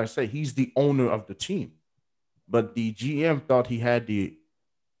David Stern, like I say, he's the owner of the team. But the GM thought he had the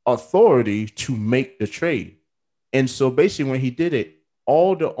authority to make the trade. And so basically, when he did it,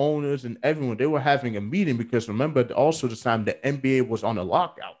 all the owners and everyone, they were having a meeting because remember, also the time the NBA was on a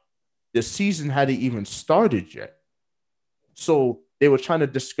lockout. The season hadn't even started yet. So they were trying to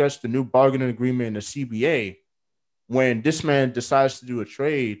discuss the new bargaining agreement in the CBA when this man decides to do a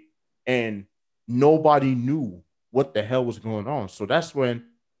trade and nobody knew what the hell was going on. So that's when,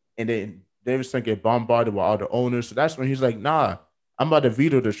 and then Davidson get bombarded with all the owners. So that's when he's like, nah, I'm about to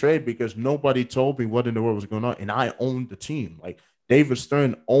veto the trade because nobody told me what in the world was going on. And I owned the team. Like David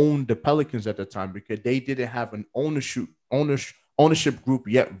Stern owned the Pelicans at the time because they didn't have an ownership group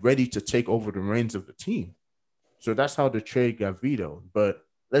yet ready to take over the reins of the team. So that's how the trade got vetoed. But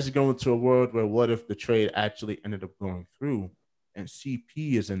let's go into a world where what if the trade actually ended up going through and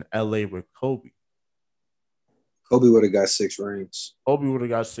CP is in LA with Kobe? Kobe would have got 6 rings. Kobe would have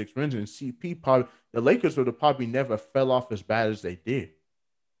got 6 rings, and CP probably the Lakers would have probably never fell off as bad as they did.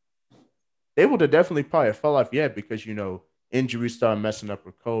 They would have definitely probably fell off yet because injuries started messing up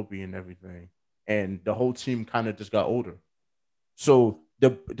with Kobe and everything, and the whole team kind of just got older. So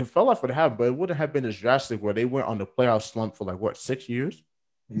the fell off would have, but it wouldn't have been as drastic where they went on the playoff slump for like what 6 years.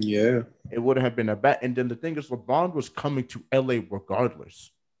 Yeah, It wouldn't have been a bad. And then the thing is, LeBron was coming to LA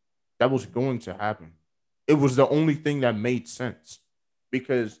regardless. That was going to happen. It was the only thing that made sense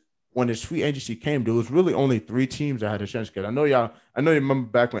because when his free agency came, there was really only three teams that had a chance to get. I know you remember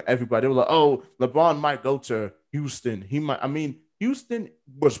back when everybody they were like, "Oh, LeBron might go to Houston. He might." I mean, Houston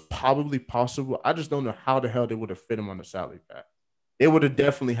was probably possible. I just don't know how the hell they would have fit him on the salary cap. They would have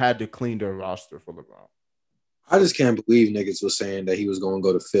definitely had to clean their roster for LeBron. I just can't believe niggas was saying that he was going to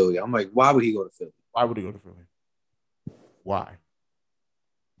go to Philly. I'm like, why would he go to Philly? Why would he go to Philly? Why?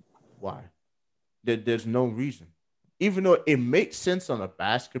 Why? There's no reason. Even though it makes sense on a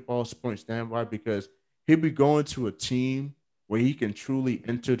basketball point standpoint, because he'll be going to a team where he can truly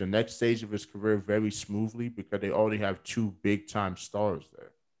enter the next stage of his career very smoothly because they already have two big time stars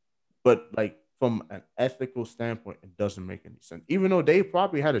there. But like from an ethical standpoint, it doesn't make any sense. Even though they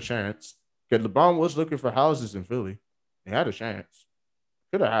probably had a chance, because LeBron was looking for houses in Philly, they had a chance.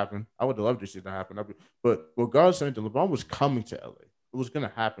 Could have happened. I would have loved to see that happen. But regardless, LeBron was coming to LA. It was going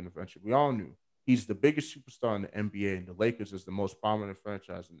to happen eventually. We all knew he's the biggest superstar in the NBA, and the Lakers is the most prominent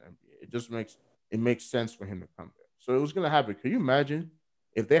franchise in the NBA. It makes sense for him to come there. So it was going to happen. Can you imagine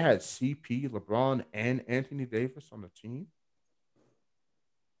if they had CP, LeBron, and Anthony Davis on the team?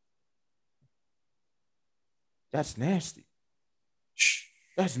 That's nasty.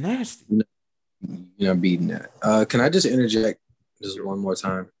 That's nasty. You're not beating that. Can I just interject just one more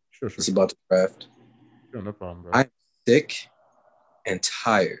time? Sure. It's about the draft. Sure, no problem, bro. I'm sick and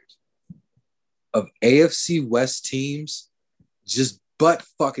tired of AFC West teams just butt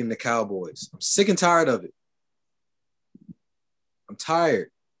fucking the Cowboys. I'm sick and tired of it. I'm tired.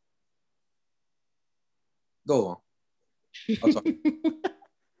 Go on. I'll talk.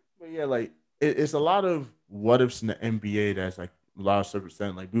 But yeah, like it's a lot of what ifs in the NBA that's like a lot of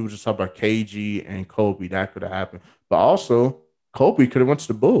circumstance. Like we were just talking about KG and Kobe, that could have happened. But also Kobe could have went to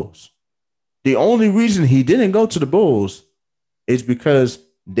the Bulls. The only reason he didn't go to the Bulls is because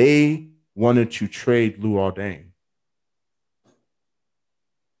they wanted to trade Luol Deng.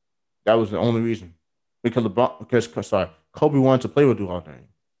 That was the only reason. Because Kobe wanted to play with Luol Deng,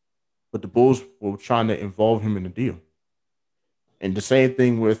 but the Bulls were trying to involve him in the deal. And the same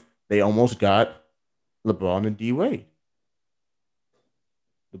thing with they almost got LeBron and D Wade.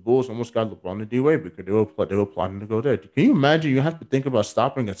 The Bulls almost got LeBron and D Wade because they were plotting to go there. Can you imagine? You have to think about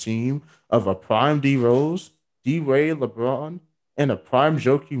stopping a team of a prime D Rose, D Wade, LeBron, and a prime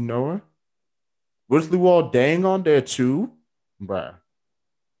Joakim Noah with Luol Deng on there too, bruh.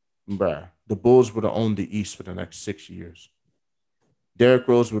 The Bulls would have owned the East for the next 6 years. Derrick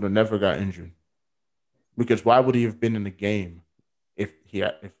Rose would have never got injured because why would he have been in the game if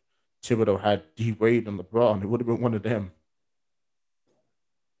Thibodeau had D Wade and LeBron? It would have been one of them.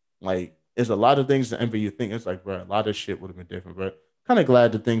 Like, there's a lot of things in NBA you think it's like, bro, a lot of shit would have been different. But kind of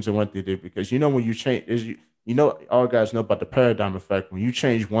glad the things that went through did because when you change is all guys know about the paradigm effect. When you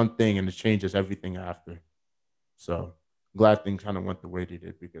change one thing and it changes everything after. So glad things kind of went the way they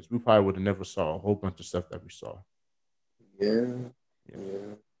did because we probably would have never saw a whole bunch of stuff that we saw.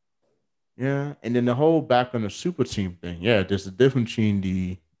 Yeah. And then the whole back on the super team thing. Yeah, there's a difference between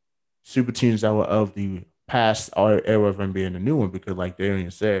the super teams that were of the past era of NBA and the new one because, like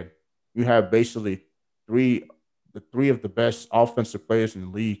Darian said, you have basically the three of the best offensive players in the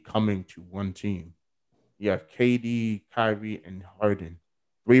league coming to one team. You have KD, Kyrie, and Harden.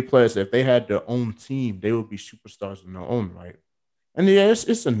 Three players. If they had their own team, they would be superstars in their own right. And yeah,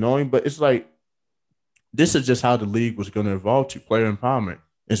 it's annoying, but it's like this is just how the league was going to evolve to player empowerment.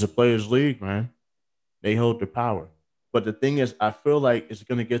 It's a players' league, man. They hold the power. But the thing is, I feel like it's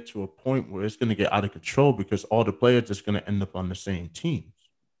going to get to a point where it's going to get out of control because all the players are going to end up on the same teams.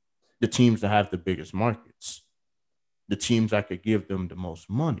 The teams that have the biggest markets, the teams that could give them the most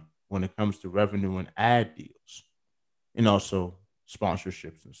money when it comes to revenue and ad deals, and also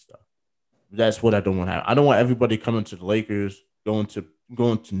sponsorships and stuff. That's what I don't want to have. I don't want everybody coming to the Lakers, going to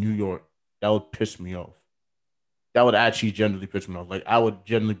New York. That would piss me off. That would actually generally piss me off. Like I would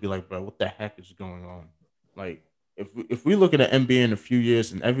generally be like, bro, what the heck is going on? Like if we look at the NBA in a few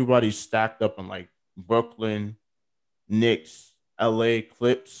years and everybody's stacked up on like Brooklyn, Knicks, LA,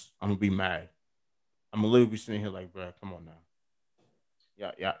 Clips, I'm gonna be mad. I'm gonna literally be sitting here like, bro, come on now.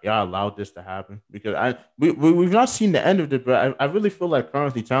 Y'all allowed this to happen because we've not seen the end of it, but I really feel like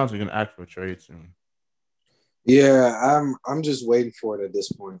currently Towns are gonna ask for a trade soon. Yeah, I'm just waiting for it at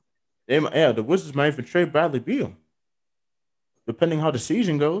this point. The Wizards might even trade Bradley Beal, depending how the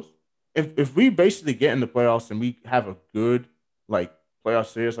season goes. If we basically get in the playoffs and we have a good like playoff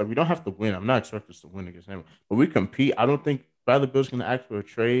series, like we don't have to win. I'm not expecting us to win against him, but we compete. I don't think Bradley Beal's gonna ask for a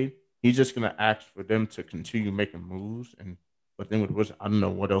trade. He's just gonna ask for them to continue making moves. But then with Wizards, I don't know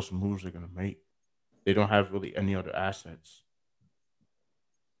what else moves they're gonna make. They don't have really any other assets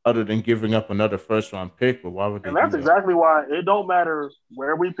other than giving up another first round pick. But why would they? And that's exactly why it don't matter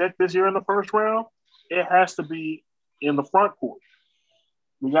where we pick this year in the first round. It has to be in the front court.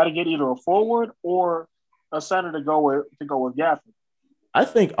 We got to get either a forward or a center to go with Gafford. I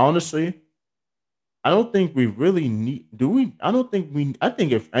think honestly, I don't think we really need. Do we? I don't think we. I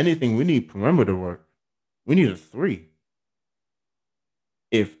think if anything, we need perimeter work. We need a 3.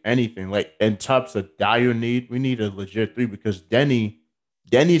 If anything, like in types of dire need, we need a legit 3 because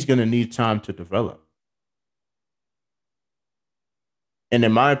Denny's gonna need time to develop. And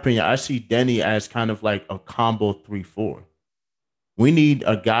in my opinion, I see Denny as kind of like a combo 3-4. We need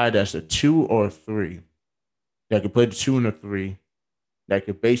a guy that's a 2 or a 3 that could play the 2 and a 3 that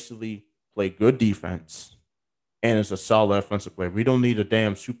could basically play good defense and is a solid offensive player. We don't need a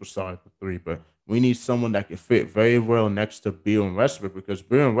damn superstar at the 3, but we need someone that can fit very well next to Beal and Westbrook because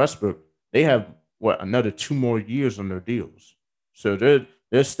Beal and Westbrook, they have another 2 more years on their deals. So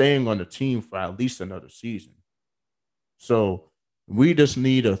they're staying on the team for at least another season. So we just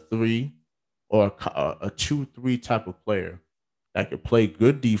need a 3 or a 2-3 type of player that could play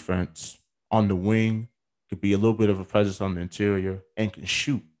good defense on the wing, could be a little bit of a presence on the interior, and can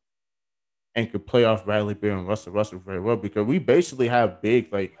shoot. And could play off Bradley Beal and Russell very well because we basically have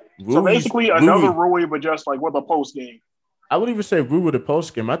big like so basically another Rui, but just like with a post game. I wouldn't even say Rui with a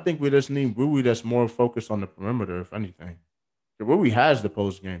post game. I think we just need Rui that's more focused on the perimeter, if anything. Rui has the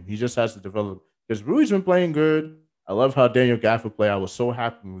post game. He just has to develop because Rui's been playing good. I love how Daniel Gafford played. I was so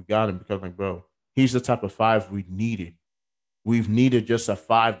happy when we got him because, like, bro, he's the type of 5 we needed. We've needed just a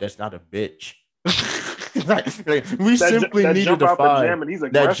 5 that's not a bitch. We simply needed a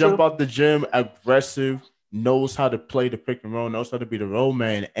 5 that jump out the gym, aggressive, knows how to play the pick and roll, knows how to be the role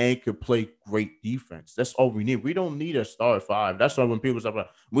man, and could play great defense. That's all we need. We don't need a star five. That's why when people say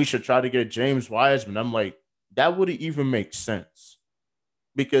we should try to get James Wiseman, I'm like, that wouldn't even make sense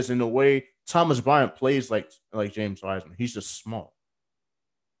because in a way, Thomas Bryant plays like James Wiseman. He's just small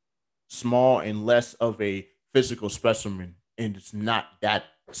and less of a physical specimen, and it's not that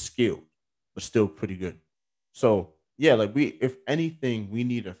skilled, but still pretty good. So yeah, like if anything, we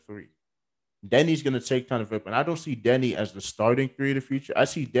need a three. Denny's gonna take kind of rip, and I don't see Denny as the starting three of the future. I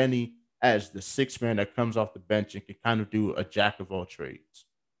see Denny as the six man that comes off the bench and can kind of do a jack of all trades.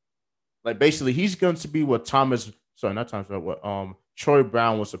 Like basically, he's going to be what not Thomas, but what Troy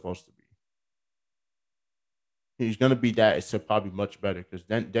Brown was supposed to be. He's going to be that, except probably much better because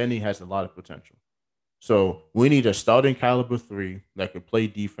Denny has a lot of potential. So we need a starting caliber three that can play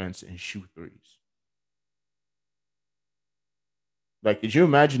defense and shoot threes. Like, could you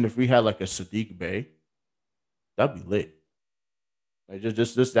imagine if we had like a Sadiq Bey? That'd be lit. Like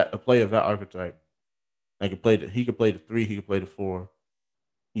just that a player of that archetype. Like he could play the three, he could play the four.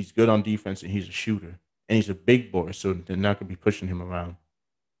 He's good on defense and he's a shooter. And he's a big boy, so they're not gonna be pushing him around.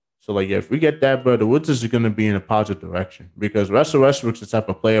 So like yeah, if we get that, bro, the Wizards are gonna be in a positive direction because Russell Westbrook's the type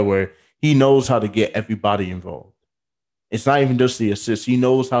of player where he knows how to get everybody involved. It's not even just the assist. He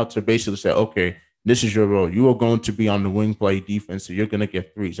knows how to basically say, okay, this is your role. You are going to be on the wing play defense, so you're going to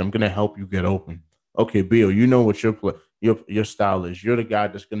get threes. I'm going to help you get open. Okay, Bill, you know what your style is. You're the guy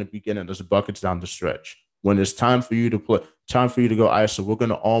that's going to be getting those buckets down the stretch. When it's time for you to play, time for you to go ISO, we're going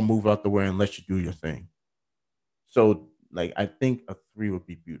to all move out the way and let you do your thing. So, like, I think a three would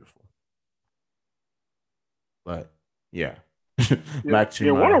be beautiful. But yeah, back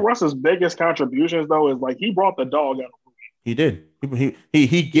to one of Russ's biggest contributions though is like he brought the dog out. He did.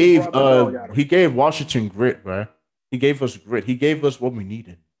 He gave Washington grit, bro. He gave us grit. He gave us what we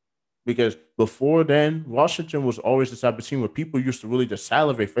needed. Because before then, Washington was always the type of team where people used to really just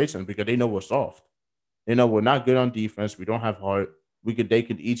salivate facing them because they know we're soft. They know we're not good on defense. We don't have heart. They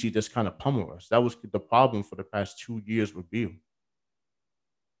could easily just kind of pummel us. That was the problem for the past 2 years with Beal.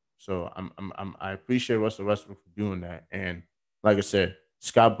 So I appreciate Russell Westbrook for doing that. And like I said,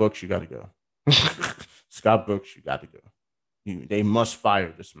 Scott Brooks, you got to go. Scott Brooks, you got to go. They must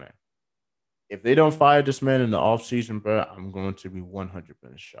fire this man. If they don't fire this man in the offseason, bro, I'm going to be 100%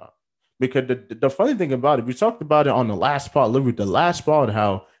 shocked. Because the funny thing about it, we talked about it on the last part, literally the last part,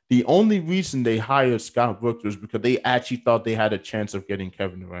 how the only reason they hired Scott Brooks was because they actually thought they had a chance of getting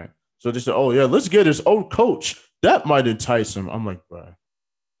Kevin Durant. So they said, oh, yeah, let's get his old coach. That might entice him. I'm like, bro.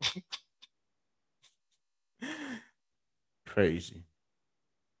 Crazy.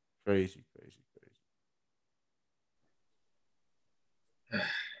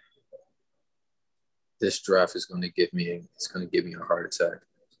 This draft is going to give me a heart attack.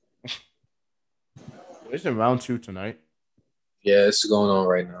 It's in round 2 tonight. Yeah, it's going on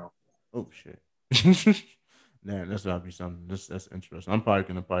right now. Oh shit. Man, that's gotta be something. That's interesting. I'm probably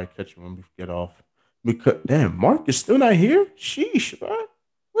gonna catch him when we get off. Because damn, Mark is still not here. Sheesh, bro.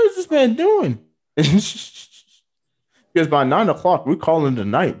 What is this man doing? Because by 9 o'clock, we're calling the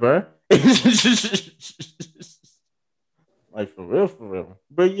night, bro. Like for real.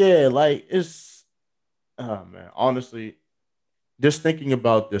 But yeah, like it's oh man, honestly, just thinking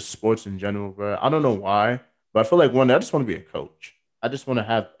about this sports in general, bro. I don't know why, but I feel like I just want to be a coach. I just want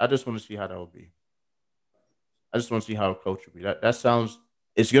to see how that would be. I just want to see how a coach would be. That sounds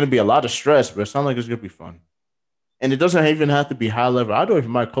it's gonna be a lot of stress, but it sounds like it's gonna be fun. And it doesn't even have to be high level. I don't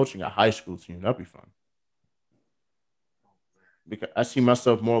even mind coaching a high school team. That'd be fun. Because I see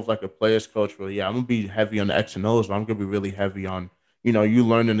myself more of like a player's coach where yeah, I'm gonna be heavy on the X and O's, but I'm gonna be really heavy on, you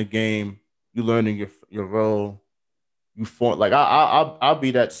learning the game, you learning your role, you form like I'll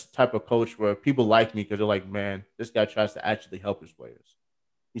be that type of coach where people like me because they're like, man, this guy tries to actually help his players.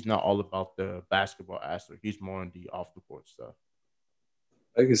 He's not all about the basketball aspect. He's more on the off the court stuff.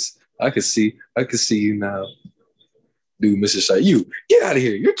 I can see you now, dude, Mr. Shai. You get out of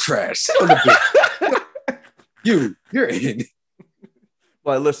here. You're trash. Sit on the bench. You're in.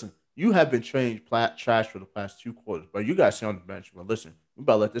 But listen, you have been trained trash for the past 2 quarters, but you guys sit on the bench. But listen, we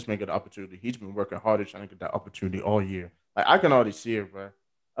better let this man get an opportunity. He's been working harder trying to get that opportunity all year. Like I can already see it, bro.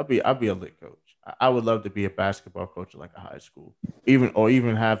 I'll be a lit coach. I would love to be a basketball coach at like a high school,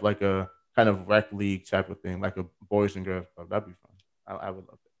 even have like a kind of rec league type of thing, like a boys and girls club. That'd be fun. I would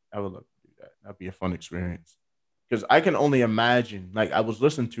love that. I would love to do that. That'd be a fun experience. Because I can only imagine. Like I was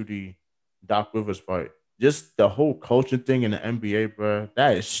listening to the Doc Rivers part, just the whole coaching thing in the NBA, bro.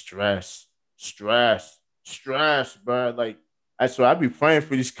 That is stress, bro. Like I'd be praying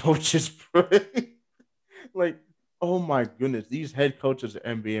for these coaches, bro. Like Oh my goodness, these head coaches of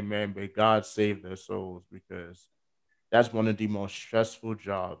NBA, man, may God save their souls because that's one of the most stressful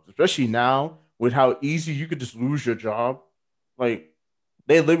jobs, especially now with how easy you could just lose your job. Like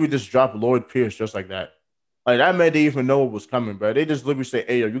they literally just dropped Lloyd Pierce just like that. Like that man didn't even know what was coming, bro. They just literally say,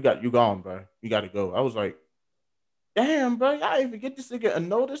 "Hey, yo, you gone, bro. You got to go." I was like, "Damn, bro, I even get this nigga a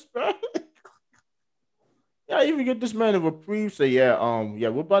notice, bro." Yeah, even get this man a reprieve. Say, yeah, yeah,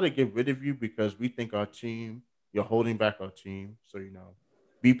 we're about to get rid of you because we think our team, you're holding back our team. So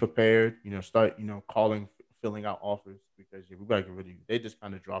be prepared. Start, calling, filling out offers because yeah, we gotta get rid of you. They just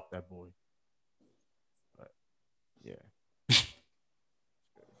kind of dropped that boy. But yeah.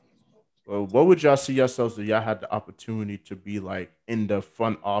 Well, what would y'all see yourselves if y'all had the opportunity to be like in the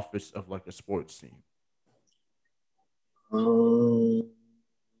front office of like a sports team? Um,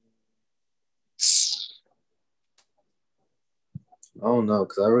 I don't know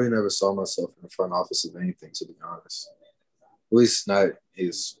because I really never saw myself in the front office of anything, to be honest. At least not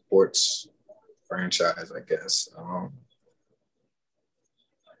a sports franchise, I guess.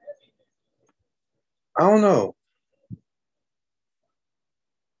 I don't know.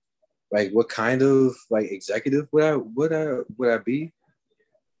 Like, what kind of like executive would I be?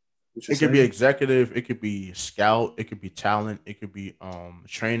 What you're It could be saying? executive, it could be scout, it could be talent, it could be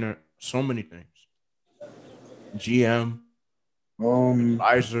trainer, so many things. GM, Um,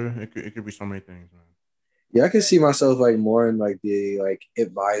 advisor. It could be so many things, man. yeah, I can see myself like more in like the like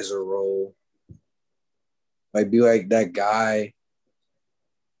advisor role, like be like that guy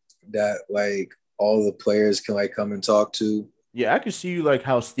that like all the players can like come and talk to. Yeah, I could see you like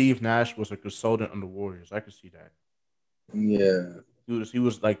how Steve Nash was a consultant on the Warriors. I could see that. Yeah, He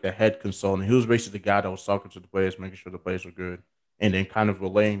was like the head consultant. He was basically the guy that was talking to the players, making sure the players were good, and then kind of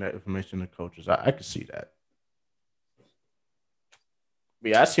relaying that information to coaches. I could see that.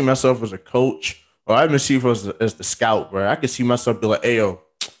 But yeah, I see myself as a coach, or I even see myself as the scout, bro. I could see myself be like, "Ayo,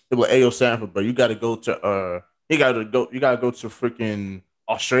 be like, Ayo, Sanford, bro, you got to go to you got to go to freaking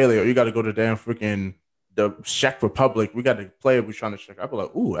Australia, or you got to go to damn freaking the Czech Republic. We got to play. We're trying to check. I'd be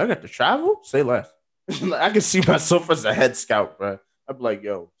like, "Ooh, I got to travel. Say less." Like, I can see myself as a head scout, bro. I'd be like,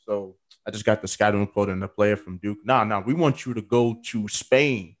 "Yo, so I just got the scouting report and the player from Duke. Nah, we want you to go to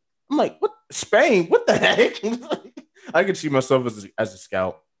Spain." I'm like, "What? Spain? What the heck?" I could see myself as a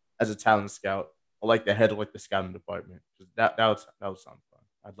scout, as a talent scout, or like the head of like the scouting department. That would sound fun.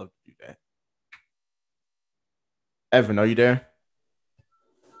 I'd love to do that. Evan, are you there?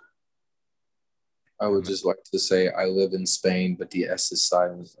 I Yeah, would man. just like to say I live in Spain, but the S is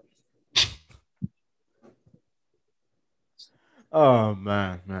silent. Oh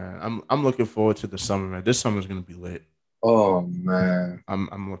man, I'm looking forward to the summer, man. This summer's gonna be lit. Oh man,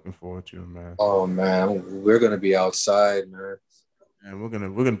 I'm looking forward to it, man. oh man, we're gonna be outside, man. And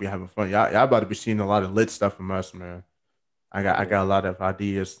we're gonna be having fun. Y'all about to be seeing a lot of lit stuff from us, man. I got a lot of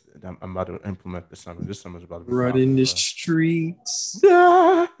ideas that I'm about to implement this summer. This summer's about to be Running popping, the bro. streets.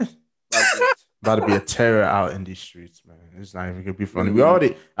 Yeah. About to be a terror out in these streets, man. It's not even gonna be funny. We Really,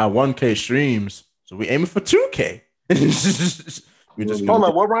 already at 1K streams, so we aiming for 2K. We're just really. gonna Hold be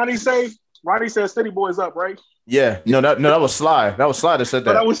up, what Ronnie say? Ronnie said City Boys up, right? yeah. No, that was Sly. That was Sly that said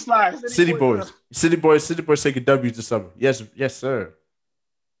Oh, that that. was Sly. City City Boys up. boys, City boys taking W to summer. Yes, sir.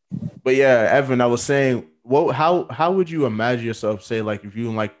 But yeah, Evan, I was saying, what? How would you imagine yourself, say, like if you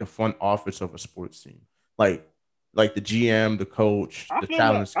in like the front office of a sports team, like like the GM, the coach, the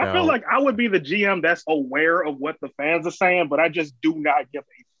talent I feel scout. like I would be the GM that's aware of what the fans are saying, but I just do not give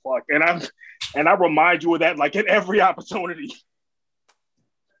a fuck. And I remind you of that like at every opportunity.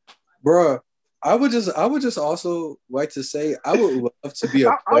 Bruh, I would just also like to say I would love to be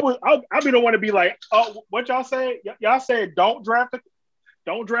a I player. would I be the one to be like, oh, what y'all said? Y'all said don't draft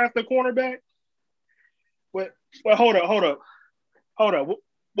the cornerback. But hold up.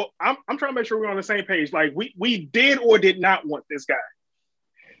 Well, I'm trying to make sure we're on the same page. Like we did or did not want this guy,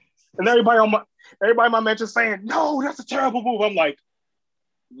 and everybody on my mention saying no, that's a terrible move. I'm like,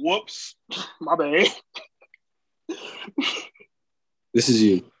 whoops, my bad. This is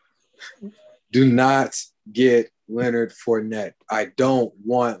you. Do not get Leonard Fournette. I don't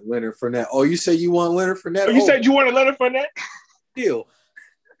want Leonard Fournette. Oh, you say you want Leonard Fournette? Oh, you Oh, said you wanted Leonard Fournette? deal.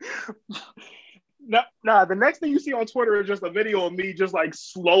 Nah, the next thing you see on Twitter is just a video of me just like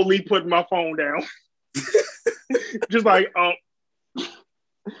slowly putting my phone down. Just like,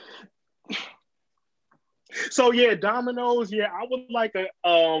 so yeah, Domino's, yeah, I would like a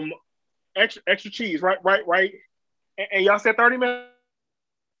extra cheese, right. And y'all said 30 minutes.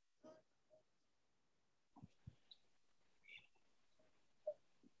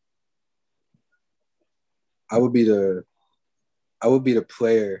 I would be the I would be the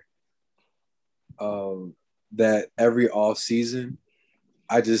player. Um, that every off season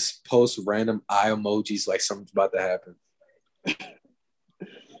I just post random eye emojis like something's about to happen.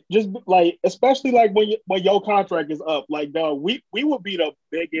 Just like, especially like when your contract is up, like dog, we would be the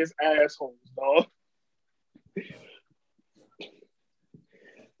biggest assholes, dog.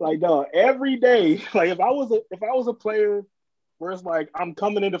 Like dog, every day, like if I was a player where it's like I'm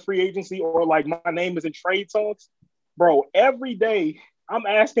coming into free agency or like my name is in trade talks, bro, every day I'm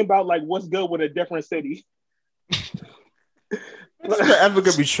asking about like what's good with a different city. It's not ever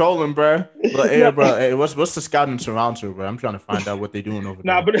gonna be trolling, bro. But hey, bro, hey, what's the scouting Toronto, bro? I'm trying to find out what they doing over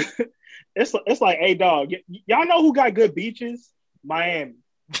Nah, there. but it's like, hey, dog, y'all know who got good beaches? Miami.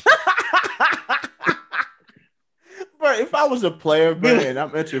 Bro, if I was a player, bro, and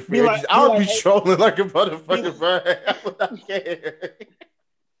I'm entering free agents, I would be hey, trolling like a motherfucker, bro. I would not care.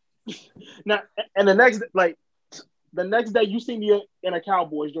 Now, and the next day, you see me in a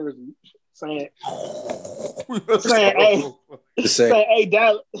Cowboys jersey saying, hey, saying, hey,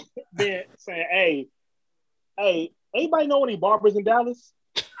 Dallas, then saying, hey, anybody know any barbers in Dallas?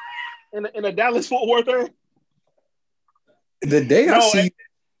 In a Dallas Fort Worth area? The day I see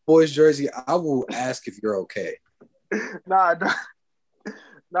boys jersey, I will ask if you're okay. Nah, dog.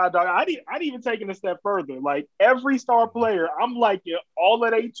 I'd even taken a step further. Like every star player, I'm liking all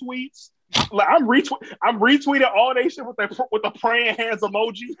of their tweets. Like I'm retweeting all they shit with the praying hands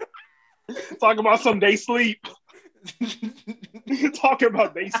emoji. Talking about some they sleep. Talking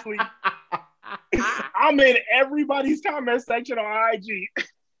about they sleep. I'm in everybody's comment section on IG.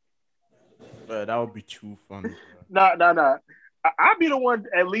 Bro, that would be too funny. Nah. I'd be the one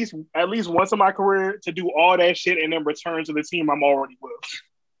at least once in my career to do all that shit and then return to the team I'm already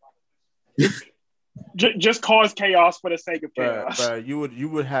with. just cause chaos for the sake of chaos. But you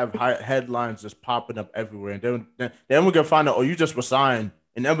would have headlines just popping up everywhere, and then we're gonna find out, oh, you just resigned,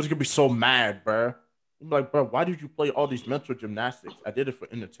 and everyone's gonna be so mad, bro. I'm like, bro, why did you play all these mental gymnastics? I did it for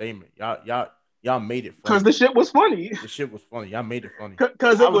entertainment. Y'all made it funny. Because the shit was funny. The shit was funny. Y'all made it funny.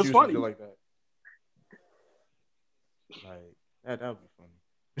 Because it was funny. Like that. Like that would be funny.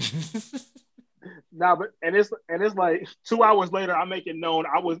 Nah, but and it's like 2 hours later, I make it known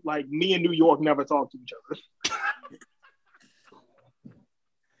I was like, me and New York never talked to each other.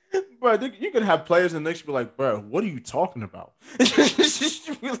 Bro, you could have players and next be like, bro, what are you talking about?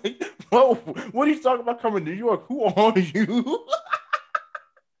 Like, whoa, what are you talking about coming to New York? Who are you?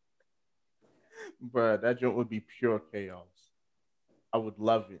 Bro, that joint would be pure chaos. I would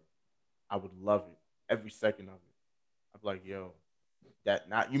love it. Every second of it. I'm like, yo,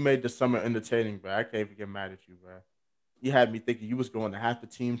 you made the summer entertaining, bro. I can't even get mad at you, bro. You had me thinking you was going to half the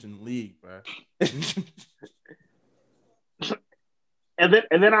teams in the league, bro. And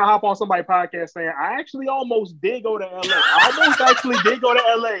then I hop on somebody's podcast saying I actually almost did go to LA. I almost actually did go to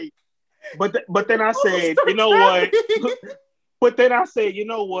LA, but then I said, you know what? But then I said, you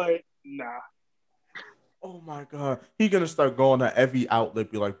know what? Nah. Oh my god, he gonna start going to every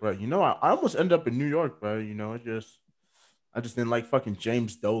outlet, be like, bro, you know, I almost ended up in New York, bro. You know, I just didn't like fucking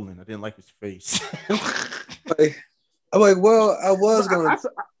James Dolan. I didn't like his face. I'm like, well, I was going.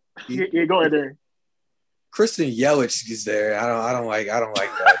 Yeah, go ahead there. Christian Yelich is there. I don't like that.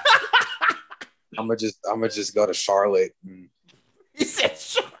 I'm gonna just go to Charlotte. He said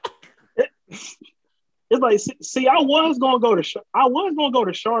Charlotte. It's like, see, I was gonna go to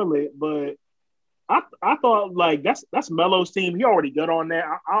Charlotte, but I thought like that's Melo's team. He already good on that.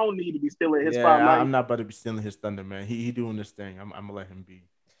 I don't need to be stealing his spotlight. I'm not about to be stealing his thunder, man. He doing this thing. I'm gonna let him be.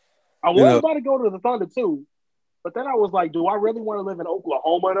 I was about to go to the Thunder too, but then I was like, do I really want to live in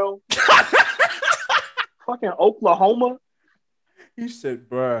Oklahoma though? Fucking Oklahoma. He said,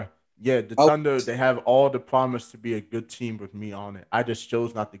 bruh, yeah, the Thunder, they have all the promise to be a good team with me on it. I just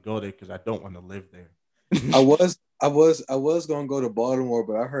chose not to go there because I don't want to live there. I was gonna go to Baltimore,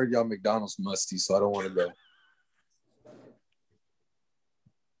 but I heard y'all McDonald's musty, so I don't want to go.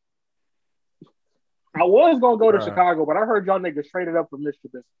 I was gonna go to Chicago, but I heard y'all niggas traded up for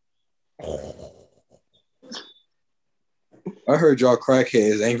Michigan. I heard y'all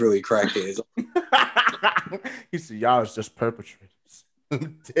crackheads ain't really crackheads. He said, y'all is just perpetrators.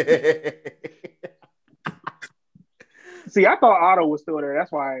 See, I thought Otto was still there.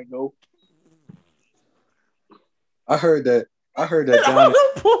 That's why I didn't go. I heard that down.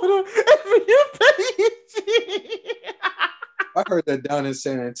 I heard that down in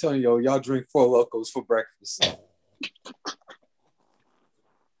San Antonio, y'all drink Four Locos for breakfast.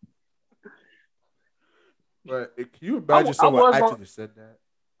 But can you imagine someone actually said that?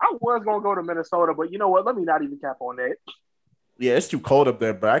 I was gonna go to Minnesota, but you know what? Let me not even cap on that. Yeah, it's too cold up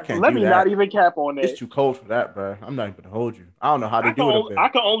there, bro. I can't Let do me that. not even cap on It's that. too cold for that, bro. I'm not even gonna hold you. I don't know how they do it up there. I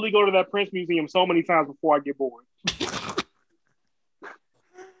can only go to that Prince Museum so many times before I get bored.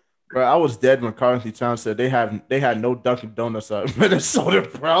 Bro, I was dead when Carlton Towns said they had no Dunkin' Donuts up in Minnesota,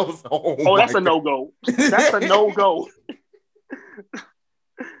 bro. Oh, that's a no-go. That's a no-go.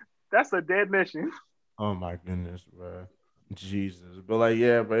 That's a dead mission. Oh my goodness, bro. Jesus. But like,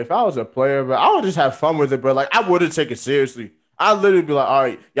 yeah, but if I was a player, bro, I would just have fun with it, bro. Like I wouldn't take it seriously. I'd literally be like, all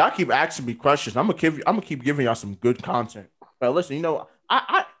right, y'all keep asking me questions. I'm gonna keep giving y'all some good content. But listen,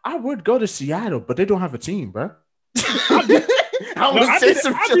 I would go to Seattle, but they don't have a team, bro. I'd be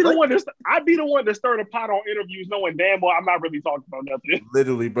the one to stir the pot on interviews, knowing damn well I'm not really talking about nothing.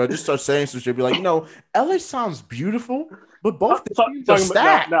 Literally, bro. Just start saying some shit. Be like, LA sounds beautiful, but both the teams are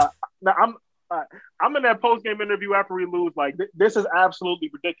stacked. I'm in that post game interview after we lose. Like this is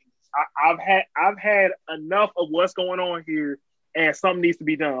absolutely ridiculous. I've had enough of what's going on here, and something needs to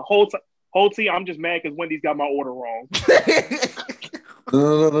be done. Whole team, I'm just mad because Wendy's got my order wrong.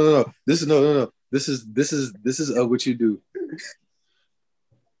 No. This is what you do.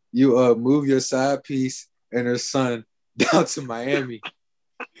 You move your side piece and her son down to Miami,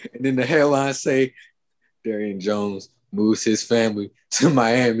 and then the headline say Darian Jones moves his family to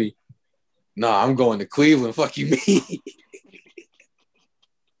Miami. No, I'm going to Cleveland. Fuck you, me.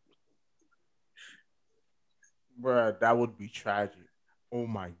 Bruh, that would be tragic. Oh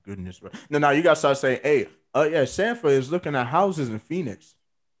my goodness, bro. No, you gotta start saying, hey, yeah, Sanford is looking at houses in Phoenix.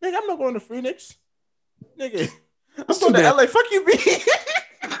 Nigga, I'm not going to Phoenix. Nigga, I'm going to LA. Fuck you, B.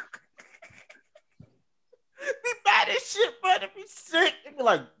 Be bad as shit, bro. Be sick. They be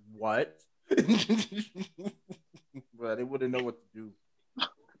like, what? Bro, they wouldn't know what to do.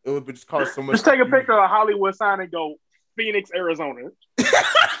 It would just cause so much. Just take a picture of a Hollywood sign and go, Phoenix, Arizona.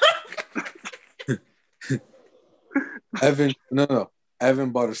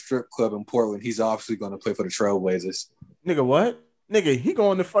 Evan bought a strip club in Portland. He's obviously going to play for the Trailblazers. Nigga, what? Nigga, he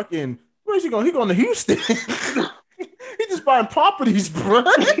going to fucking. Where's he going? He going to Houston. He just buying properties, bro.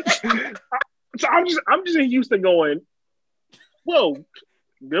 So I'm just in Houston going, whoa,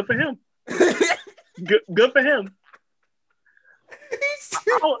 good for him. Good for him.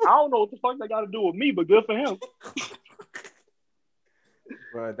 I don't know what the fuck they got to do with me, but good for him.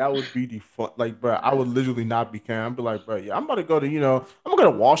 Bro, that would be the fun. Like, bro, I would literally not be caring. I'd be like, bro, yeah, I'm about to go to, I'm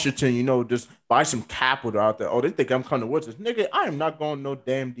going to Washington, just buy some capital out there. Oh, they think I'm coming to Woods. Nigga, I am not going no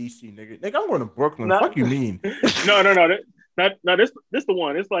damn DC, nigga. Nigga, I'm going to Brooklyn. Fuck you mean? No. This the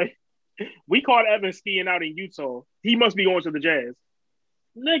one. It's like, we caught Evan skiing out in Utah. He must be going to the Jazz.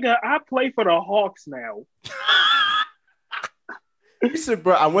 Nigga, I play for the Hawks now. He said,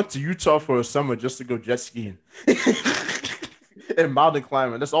 bro, I went to Utah for a summer just to go jet skiing. And mountain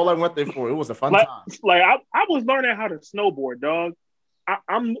climbing. That's all I went there for. It was a fun time. Like I was learning how to snowboard, dog.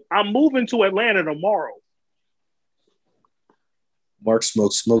 I'm moving to Atlanta tomorrow. Mark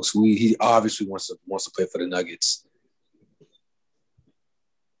smokes weed. He obviously wants to play for the Nuggets.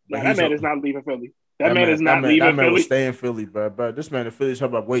 Nah, that man is not leaving Philly. That man is not leaving Philly. That man will stay in Philly, bro. This man in Philly is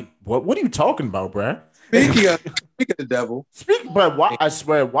talking about, wait, what are you talking about, bro? Speaking of the devil. But why? I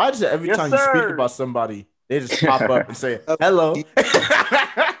swear, why does it every time you speak about somebody, they just pop up and say, hello?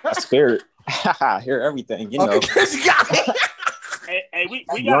 Spirit. Hear everything, you know. Hey, we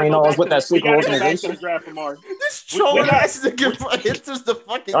you already know I was with that secret organization. This troll ass nigga enters the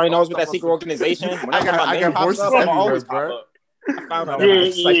fucking. You already know I was with that secret organization. I got voices everywhere, bro. We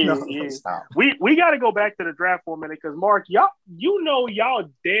got to go back to the draft for a minute because Mark, y'all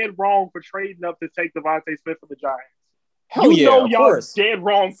dead wrong for trading up to take Devontae Smith for the Giants. Hell y'all dead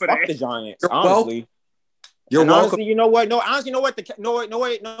wrong for Fuck that. The Giants, honestly. You're welcome. Honestly, you know what? No, honestly, you know what?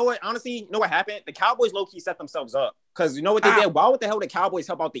 Honestly, you know what happened? The Cowboys low-key set themselves up. Because you know what they did? Why would the hell the Cowboys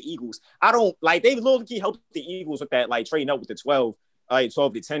help out the Eagles? I don't like they low-key helped the Eagles with that, like trading up with the 12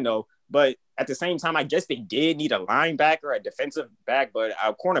 to 10 though. But at the same time, I guess they did need a linebacker, a defensive back, but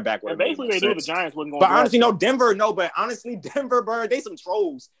a cornerback. And basically, they knew the Giants wasn't going. But honestly, Denver. No, but honestly, Denver, bro, they some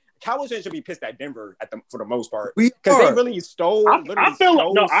trolls. Cowboys should be pissed at Denver for the most part because they really stole. I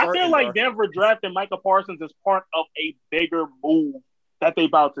feel like Denver drafting Micah Parsons is part of a bigger move that they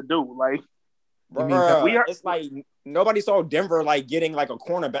about to do. Like, it's like nobody saw Denver like getting like a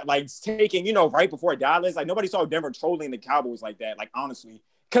cornerback, like taking right before Dallas. Like nobody saw Denver trolling the Cowboys like that. Like honestly.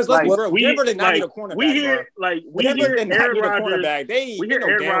 Because Denver did not need a cornerback. We hear Aaron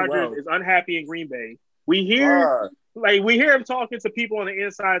Rodgers is unhappy in Green Bay. We hear him talking to people on the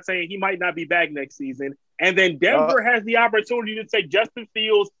inside saying he might not be back next season, and then Denver has the opportunity to take Justin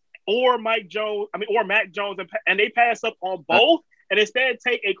Fields or Mac Jones, and they pass up on both, and instead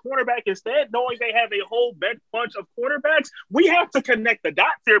take a cornerback instead, knowing they have a whole bunch of quarterbacks. We have to connect the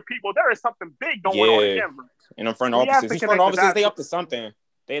dots here, people. There is something big going on in Denver. In the front offices. These front offices, they up to something.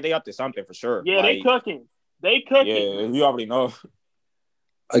 They up to something for sure. Yeah, they cooking. They cooking. Yeah, you already know.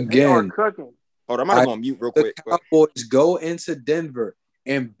 Again, they are cooking. Hold on, I'm gonna go on mute real quick. The Cowboys go into Denver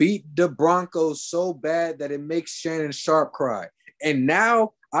and beat the Broncos so bad that it makes Shannon Sharp cry. And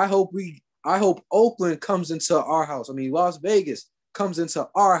now I hope Oakland comes into our house. I mean, Las Vegas comes into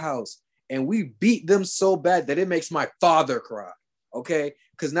our house and we beat them so bad that it makes my father cry. Okay?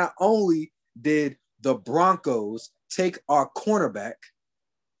 Because not only did the Broncos take our cornerback,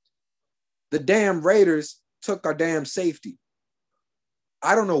 the damn Raiders took our damn safety.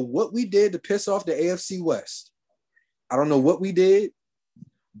 I don't know what we did to piss off the AFC West. I don't know what we did,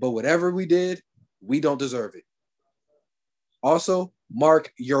 but whatever we did, we don't deserve it. Also,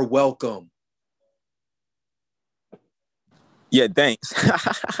 Mark, you're welcome. Yeah, thanks.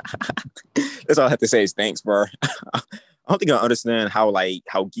 That's all I have to say is thanks, bro. I don't think I understand how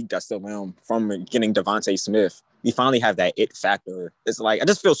geeked I still am from getting Devontae Smith. We finally have that it factor. It's like I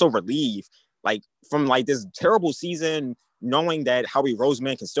just feel so relieved, like from like this terrible season, knowing that Howie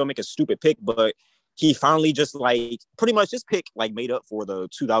Roseman can still make a stupid pick, but he finally just like pretty much this pick like made up for the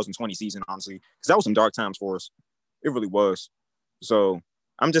 2020 season, honestly, because that was some dark times for us. It really was. So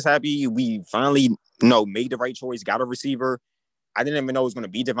I'm just happy we finally made the right choice, got a receiver. I didn't even know it was going to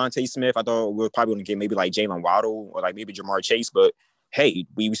be Devontae Smith. I thought we were probably going to get maybe like Jalen Waddle or like maybe Jamar Chase, but hey,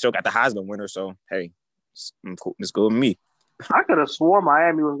 we still got the Heisman winner, so hey, it's cool. It's good with me. I could have swore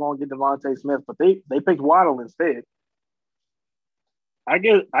Miami was going to get Devontae Smith, but they picked Waddle instead. I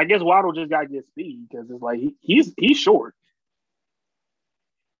guess Waddle just got to get speed because it's like he's short.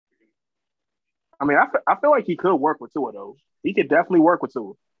 I mean, I feel like he could work with Tua though. He could definitely work with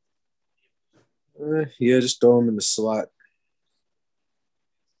Tua. Yeah, just throw him in the slot.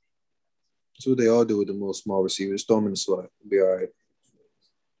 That's what they all do with the little small receivers. Throw him in the slot. It'll be all right.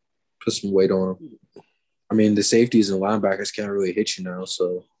 Put some weight on him. I mean, the safeties and linebackers can't really hit you now,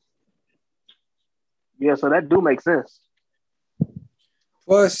 so. Yeah, so that do make sense.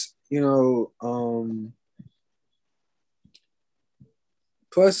 Plus, either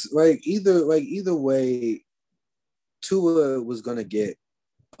way, Tua was gonna get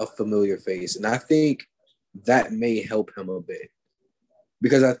a familiar face, and I think that may help him a bit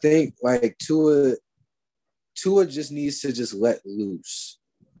because I think like Tua just needs to just let loose.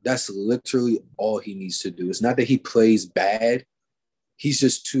 That's literally all he needs to do. It's not that he plays bad; he's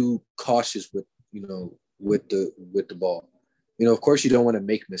just too cautious with the ball. Of course, you don't want to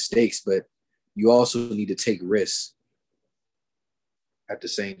make mistakes, but you also need to take risks at the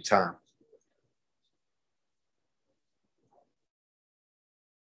same time.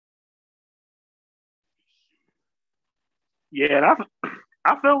 Yeah, and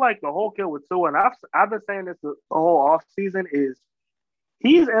I feel like the whole kill with Tua, and I've been saying this the whole offseason, is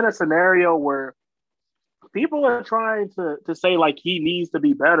he's in a scenario where people are trying to say like he needs to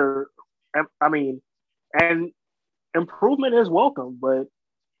be better. I mean, and improvement is welcome, but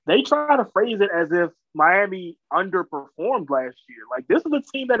they try to phrase it as if Miami underperformed last year. Like this is a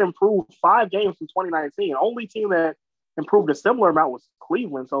team that improved 5 games from 2019. Only team that improved a similar amount was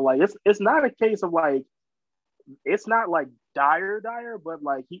Cleveland. So like it's not a case of like it's not like dire, but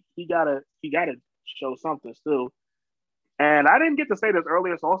like he gotta show something still. And I didn't get to say this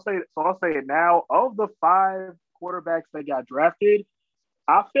earlier, so I'll say it now. Of the 5 quarterbacks that got drafted,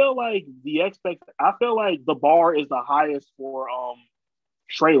 I feel like the bar is the highest for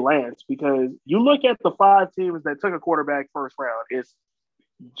Trey Lance because you look at the 5 teams that took a quarterback first round. It's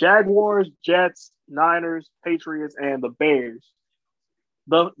Jaguars, Jets, Niners, Patriots, and the Bears.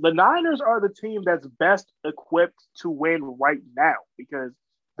 The Niners are the team that's best equipped to win right now because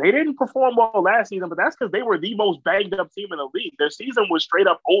they didn't perform well last season, but that's because they were the most banged up team in the league. Their season was straight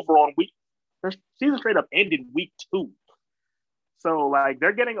up over their season straight up ended week 2. So like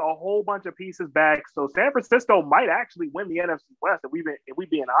they're getting a whole bunch of pieces back. So San Francisco might actually win the NFC West if we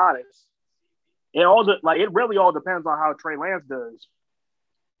being honest. It really all depends on how Trey Lance does.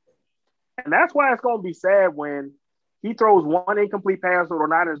 And that's why it's gonna be sad when he throws one incomplete pass or the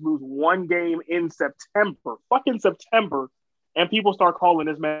Niners lose one game in September. Fucking September. And people start calling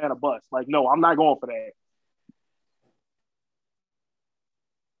this man a bust. Like, no, I'm not going for that.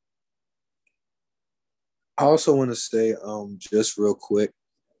 I also want to say, just real quick,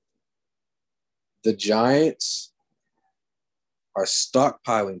 the Giants are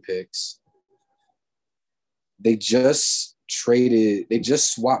stockpiling picks. They just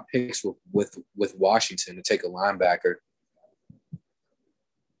swapped picks with Washington to take a linebacker.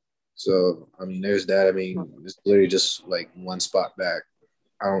 So I mean, there's that. I mean, it's literally just like one spot back.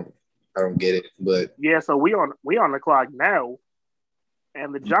 I don't get it, but Yeah, so we on the clock now,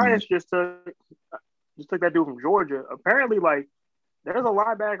 and the Giants just took that dude from Georgia. Apparently, like there's a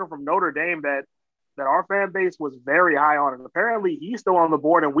linebacker from Notre Dame that our fan base was very high on, and apparently he's still on the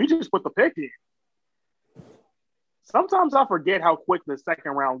board, and we just put the pick in. Sometimes I forget how quick the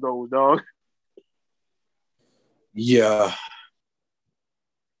second round goes, dog. yeah,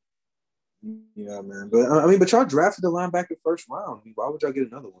 yeah, man. But I mean, but y'all drafted the linebacker first round. Why would y'all get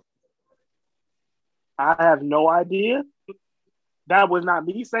another one? I have no idea. That was not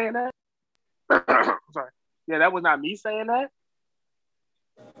me saying that. Sorry. Yeah, that was not me saying that.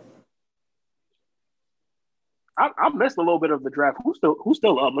 I missed a little bit of the draft. Who's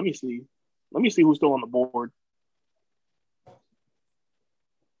still up? Let me see. Let me see who's still on the board.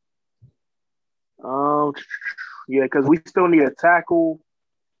 Yeah, because we still need a tackle.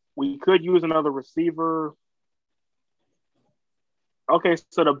 We could use another receiver. Okay,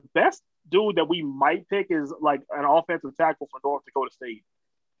 so the best dude that we might pick is like an offensive tackle for North Dakota State.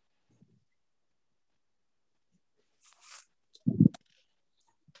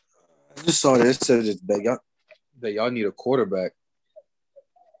 I just saw this said that y'all need a quarterback.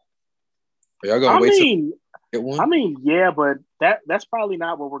 Are y'all gonna wait till get one? I mean, yeah, but that's probably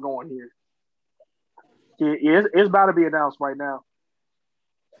not where we're going here. It's about to be announced right now.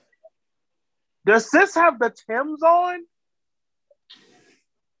 Does this have the Timbs on?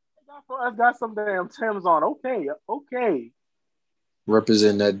 I've got some damn Timbs on. Okay.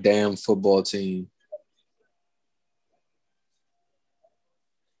 Represent that damn football team.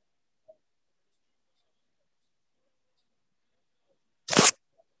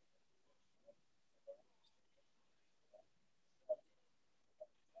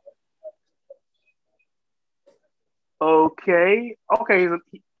 Okay, he's an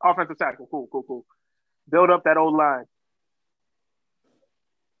offensive tackle. Cool. Build up that old line.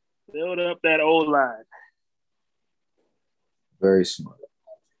 Very smart.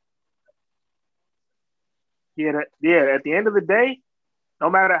 Yeah. At the end of the day,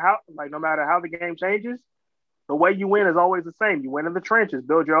 no matter how the game changes, the way you win is always the same. You win in the trenches.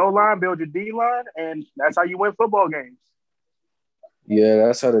 Build your O line, build your D line, and that's how you win football games. Yeah,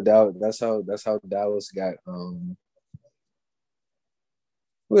 that's how Dallas got.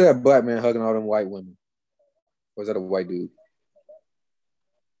 Look at that black man hugging all them white women. Or was that a white dude?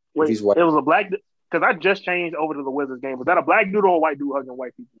 Wait, he's white. It was a black because I just changed over to the Wizards game. Was that a black dude or a white dude hugging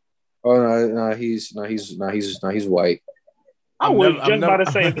white people? Oh no, he's white. I was just about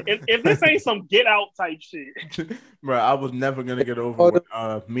to say if this ain't some get out type shit. Bro, I was never gonna get over when,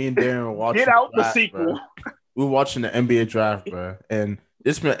 me and Darren were watching. Get out the sequel. Bro. We were watching the NBA draft, bro, and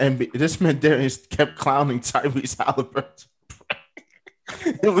this man Darren kept clowning Tyrese Halliburton.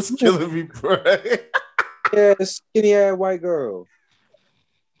 It was killing me, bro. Yeah, skinny ass white girl.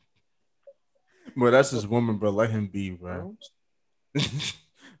 Bro, that's his woman, bro. Let him be, bro.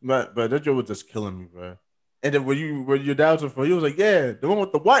 but that joke was just killing me, bro. And then when your dad was for, he was like, "Yeah, the one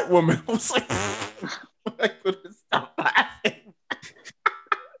with the white woman." I was like, I couldn't stop laughing.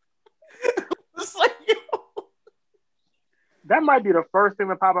 It's like, yo. That might be the first thing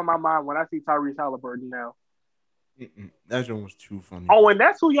that pop in my mind when I see Tyrese Halliburton now. That joke was too funny. Oh, and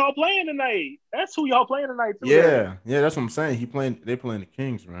that's who y'all playing tonight. Too. Yeah, that's what I'm saying. They playing the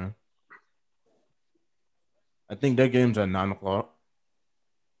Kings, man. I think that game's at 9:00.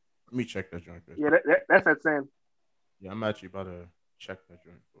 Let me check that joint. Yeah, that's at 10. Yeah, I'm actually about to check that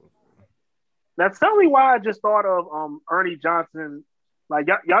joint. That's totally why I just thought of Ernie Johnson. Like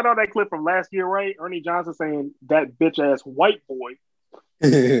y'all know that clip from last year, right? Ernie Johnson saying that bitch ass white boy.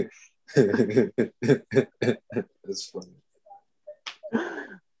 That's funny.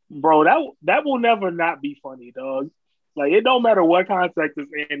 Bro, that will never not be funny, dog. Like it don't matter what context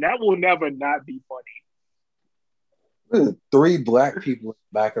it's in, that will never not be funny. 3 black people in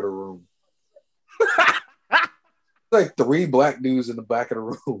the back of the room. Like 3 black dudes in the back of the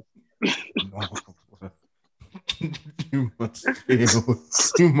room. You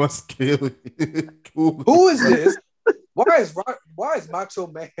must kill. Who is this? Why is Macho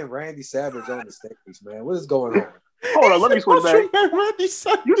Man Randy Savage on the stage, man? What is going on? Hold on, let me switch back.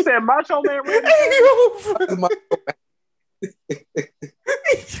 You said Macho Man Randy Savage? Oh my God.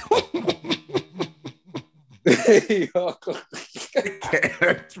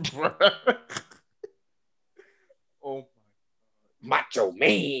 Macho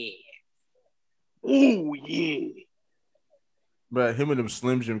Man. Ooh, yeah. But him and them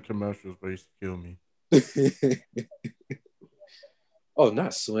Slim Jim commercials, but used to kill me. Oh,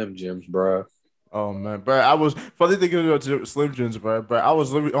 not Slim Jims, bro. Oh man, bro, I was funny thinking about Slim Jims, bro. But I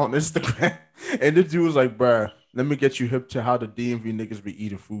was literally on Instagram, and the dude was like, "Bro, let me get you hip to how the DMV niggas be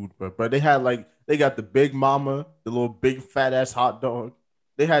eating food, bro." But they got the Big Mama, the little big fat ass hot dog.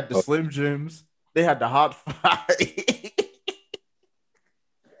 They had the Oh, Slim Jims. They had the hot fry.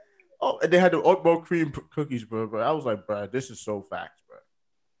 Oh, and they had the oatmeal cream cookies, bro. But I was like, bro, this is so facts, bro.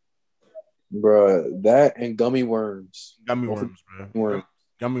 bro, that and gummy worms. Gummy Don't forget worms, bro. worms.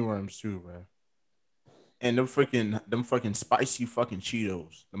 Gummy worms too, bro. And them fucking spicy fucking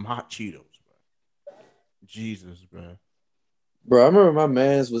Cheetos, them hot Cheetos, bro. Jesus, bro. Bro, I remember my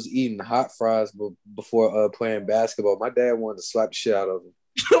man's was eating hot fries before playing basketball. My dad wanted to slap the shit out of him.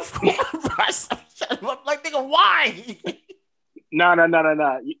 Of course, I'm like, nigga, why? Nah.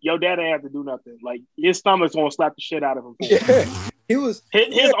 Your dad ain't have to do nothing. Like his stomach's gonna slap the shit out of him. Yeah, he was.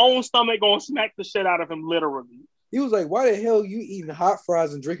 His own stomach gonna smack the shit out of him, literally. He was like, "Why the hell you eating hot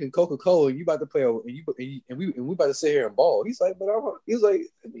fries and drinking Coca-Cola and you about to play and we about to sit here and ball?" He's like, he was like,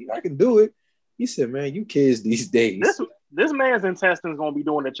 I can do it." He said, "Man, you kids these days." This man's intestines gonna be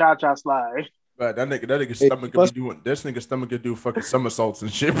doing the cha-cha slide. But that nigga's stomach could be doing. This nigga's stomach could do fucking somersaults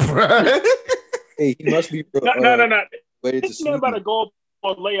and shit, bro. Hey, he must be. No. Waited to This man sleep. about to go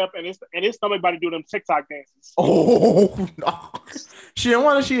on layup and his stomach about to do them TikTok dances. Oh no, she didn't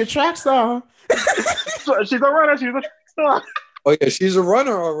want to. She a track star. So she's a runner. She's a star. Oh yeah, she's a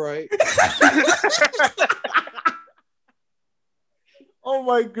runner, all right. Oh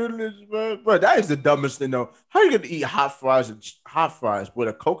my goodness, man! But that is the dumbest thing, though. How you gonna eat hot fries with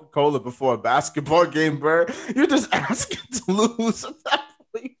a Coca-Cola before a basketball game, bro? You're just asking to lose.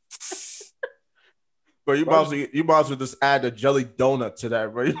 But you might as well just add a jelly donut to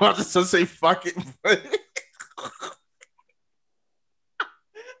that, bro. You might as well say fuck it, bro.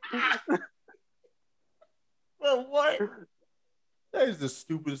 Bro, what? That is the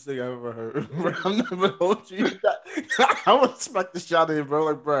stupidest thing I've ever heard. Bro, I'm not gonna hold you. I would expect the shot in, bro.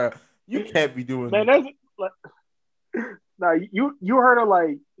 Like, bro, you can't be doing Man, that. that's like, now you heard of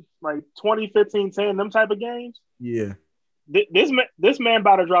like 2015, 10, them type of games. Yeah, This man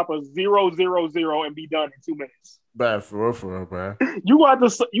about to drop a 0-0-0 and be done in 2 minutes. bad for real, bro. You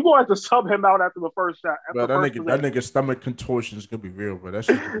gonna have to sub him out after the first shot. Bro, that nigga's stomach contortion is gonna be real, bro. That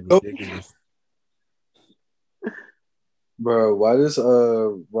shit's gonna be ridiculous. Bro, why does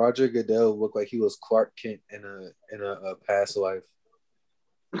Roger Goodell look like he was Clark Kent in a past life?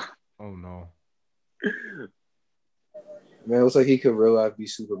 Oh no, Man, it looks like he could real life be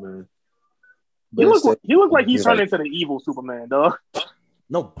Superman. He looked like he's turned into the evil Superman, dog.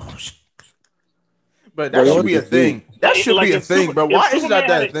 no bullshit. But that should be a thing. That should be a thing. But why is that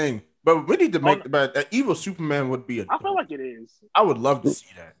a thing? But we need to make but that evil Superman would be a. I feel like it is. I would love to see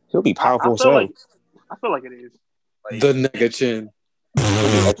that. He'll be powerful. I feel like it is. The nigga chin.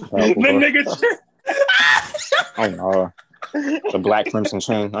 The nigga chin. Oh no, the Black Crimson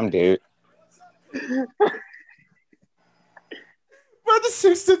Chin. I'm dead. Bro, the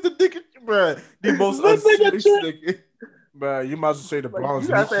sixth of the nigga, bro, the most unsexy nigga. Bro, you might as well say the Browns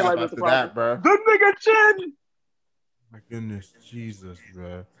after that, bro. The nigga chin. My goodness, Jesus,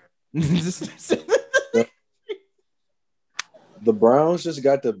 bro. The Browns just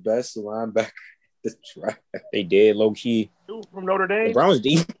got the best linebacker to try. They did low key. Dude from Notre Dame. The Browns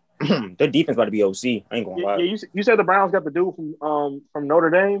their defense about to be OC. I ain't gonna lie. Yeah, you said the Browns got the dude from Notre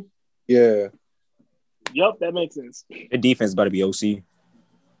Dame. Yeah. Yup, that makes sense. The defense about to be OC.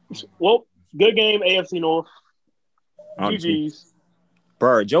 Well, good game, AFC North. Honestly. GG's.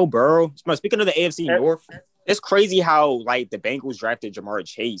 Bro, Joe Burrow. Speaking of the AFC North, it's crazy how like the Bengals drafted Jamar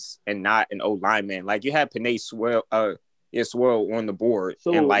Chase and not an old lineman. Like you had Penei Sewell on the board,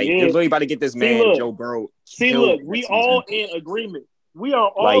 So, and like yeah. you're literally about to get this man Joe Burrow. We all in agreement. We are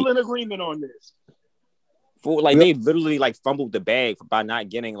all in agreement on this. They literally like fumbled the bag by not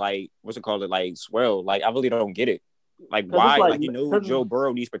getting like Swell. Like I really don't get it. Like why? Joe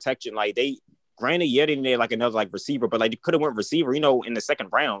Burrow needs protection. Like they granted, they needed like another like receiver, but like they could have went receiver, in the second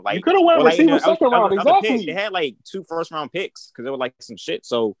round. Like you could have went receiver second round. Exactly. They had like 2 first-round picks because they were like some shit.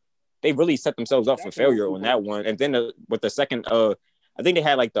 So they really set themselves up for failure on that one. And then with the second, I think they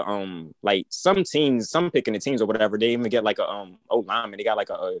had like the like some picking the teams or whatever. They even get like a old lineman. They got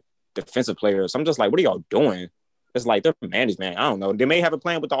like a defensive player. So I'm just like, what are y'all doing? It's like they're management. I don't know. They may have a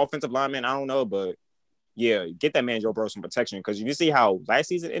plan with the offensive lineman. I don't know, but yeah, get that man Joe Burrow some protection because you see how last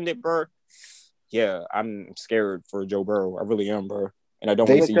season ended, bro. Yeah, I'm scared for Joe Burrow. I really am, bro. And I don't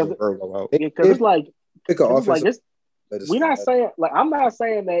want to see Joe Burrow go out. Because it's like we're not saying like I'm not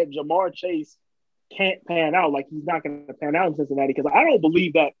saying that Jamar Chase can't pan out, like he's not going to pan out in Cincinnati because I don't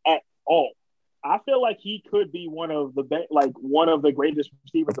believe that at all. I feel like he could be one of the greatest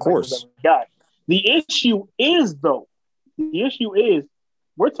receivers of course got. The issue is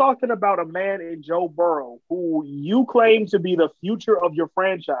we're talking about a man in Joe Burrow who you claim to be the future of your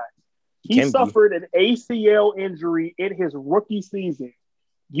franchise. He suffered an ACL injury in his rookie season.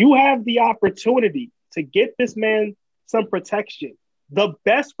 You have the opportunity to get this man some protection. The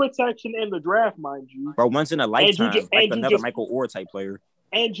best protection in the draft, mind you. Bro, once in a lifetime, another Michael Orr type player.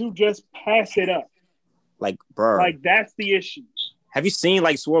 And you just pass it up. Like, bro. Like, that's the issue. Have you seen,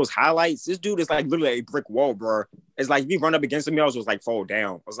 like, Swirl's highlights? This dude is, like, literally a brick wall, bro. It's like, if you run up against him, I was just, like, fall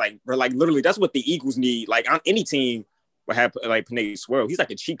down. I was like, bro, like, literally, that's what the Eagles need. Like, on any team would have, like, Penei Swirl. He's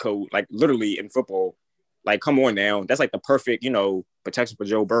like a cheat code, like, literally in football. Like, come on now. That's, like, the perfect, protection for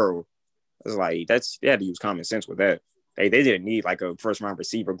Joe Burrow. It's like, they had to use common sense with that. They didn't need, like, a first-round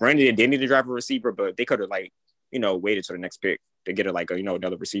receiver. Granted, they needed to draft a receiver, but they could have, like, waited till the next pick to get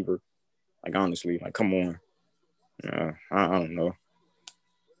another receiver. Like, honestly, like, come on. I don't know.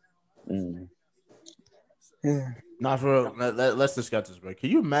 Nah, for real. Let's discuss this, bro. Can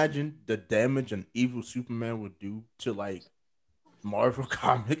you imagine the damage an evil Superman would do to, like, Marvel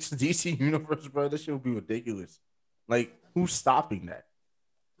Comics, DC Universe, bro? That shit would be ridiculous. Like, who's stopping that?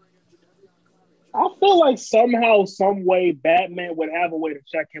 I feel like somehow, some way, Batman would have a way to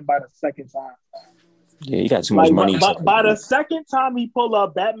check him by the second time. Yeah, he got too much money. By the second time he pull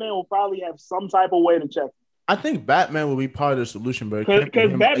up, Batman will probably have some type of way to check him. I think Batman will be part of the solution, bro.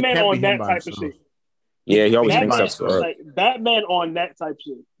 Because Batman on that type of shit. Yeah, he always thinks so. Like, Batman on that type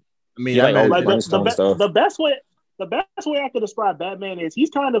shit. I mean, the best way I could describe Batman is he's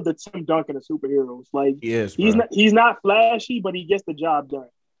kind of the Tim Duncan of superheroes. Like, he's not flashy, but he gets the job done.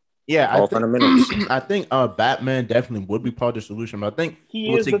 Yeah, I think Batman definitely would be part of the solution, but I think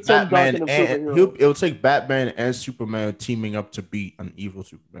he is the Tim Duncan of superheroes. It'll take Batman and Superman teaming up to beat an evil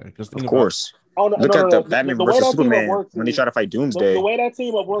Superman. Of course. Look at the Batman versus Superman when they try to fight Doomsday. The way that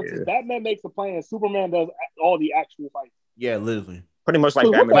team up works is Batman makes the plan and Superman does all the actual fighting. Yeah, literally. Pretty much like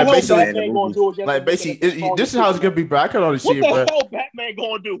Batman. Like basically, this is how it's gonna be, bro. I can already see it, bro. What the hell Batman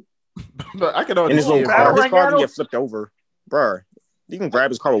gonna do? But I can already see it, bro. His car can get flipped over, bro. You can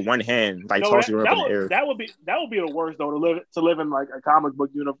grab his car with one hand, like toss it up in the air. That would be the worst though to live in like a comic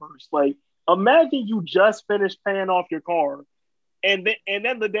book universe. Like, imagine you just finished paying off your car, and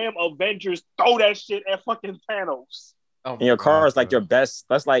then the damn Avengers throw that shit at fucking Thanos. And your car is like your best.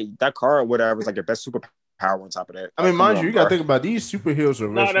 That's like that car or whatever is like your best superpower on top of that. I mean, mind you gotta think about these superheroes are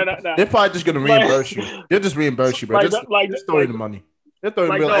rich. No. They're probably just gonna reimburse you. They'll just reimburse you, bro. Just throw you the money.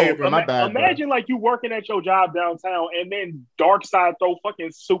 Imagine like you working at your job downtown and then Darkseid throw fucking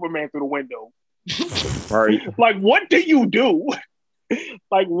Superman through the window. Right. Like, what do you do?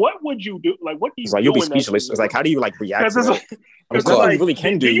 Like, what would you do? Like, what do you? It's like you'll be speechless. It's like, how do you like react? To that? It's like, you really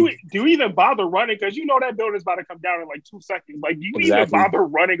can do. Do you even bother running? Because you know that building's about to come down in like 2 seconds. Like, do you even bother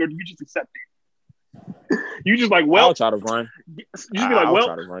running, or do you just accept it? You just like, well, I'll try to run. You just be like, well,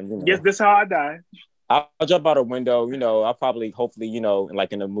 try to run, guess this how I die. I'll jump out a window, I'll probably, hopefully,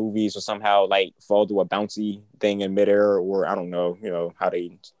 like in the movies or somehow like fall through a bouncy thing in midair, or I don't know, how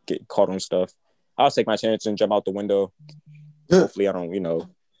they get caught on stuff. I'll take my chance and jump out the window. Hopefully I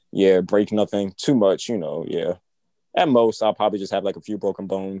don't, break nothing too much, yeah. At most, I'll probably just have like a few broken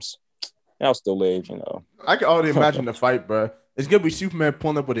bones. And I'll still live, I can already imagine the fight, bro. It's going to be Superman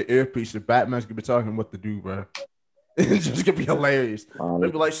pulling up with an earpiece and Batman's going to be talking what to do, bro. It's just gonna be hilarious. They'll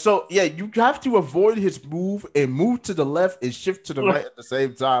be like, so yeah, you have to avoid his move and move to the left and shift to the right at the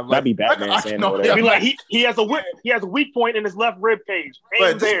same time. Like, that'd be Batman saying that. Be like, he has a weak point in his left rib cage.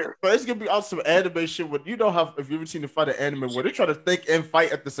 But it's gonna be awesome anime shit. When how if you ever seen the fight of anime where they try to think and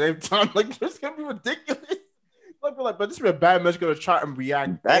fight at the same time, like it's gonna be ridiculous. But this is where Batman's gonna try and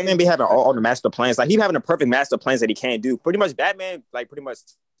react. Batman be having all the master plans. Like he having the perfect master plans that he can't do. Pretty much, Batman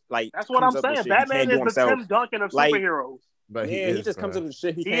that's what I'm saying. Batman is the Tim Duncan of superheroes. But he just comes up with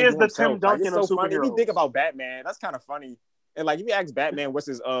shit. He is the Tim Duncan of superheroes. If you think about Batman, that's kind of funny. And like if you ask Batman what's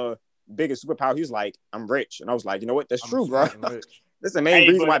his biggest superpower, he's like, I'm rich. And I was like, you know what? That's true, bro. This is the main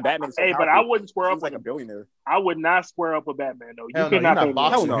reason why Batman is so powerful. But I wouldn't square up like a billionaire. I would not square up with Batman though. You're not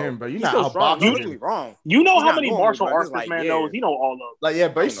boxing him, bro. You're not boxing him. Wrong. You know how many martial arts this man knows? He know all of them.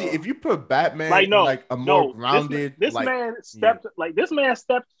 Like basically, if you put Batman like a more grounded, this man stepped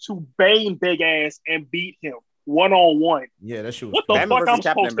to Bane big ass and beat him 1-on-1. Yeah, that shit was what the fuck I'm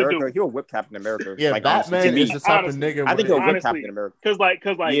supposed to do? He'll whip Captain America. Yeah, like, Batman is the type of nigga. I think he'll whip Captain America. Because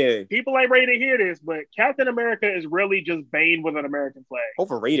people ain't ready to hear this, but Captain America is really just Bane with an American flag.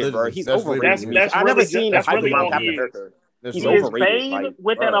 Overrated, bro. He's overrated. I've never seen a fight around Captain America. That's He's He is overrated. Bane Like,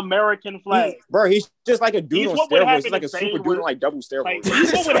 with bro. an American flag. Bro, he's just like a dude He's on what would steroids. happen He's like if a super Bane dude on was- like double Like, steroids.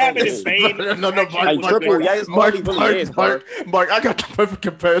 he's what would happen if Bane No, actually Like was triple, good. yeah, it's probably really is, bro. Mark, I got the perfect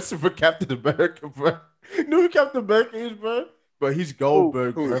comparison for Captain America, bro. You know who Captain America is, bro? But he's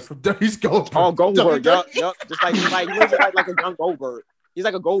Goldberg, Who? bro. He's Goldberg. Oh, Goldberg, yup, WWE. yup. Just like he looks like a young Goldberg. He's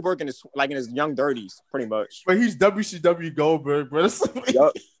like a Goldberg in his young 30s, pretty much. But he's WCW Goldberg, bro. That's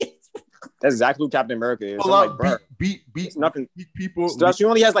Yup. That's exactly who Captain America is. pull I'm out, like, bro, beat it's nothing. people. So she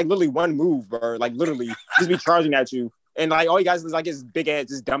only has like literally one move, bro. Like literally, just be charging at you, and like all you guys is like his big ass,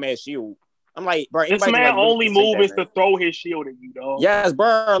 this dumb ass shield. I'm like, bro, This anybody can, man like, only literally move take is that, to man. throw his shield at you, dog. Yes,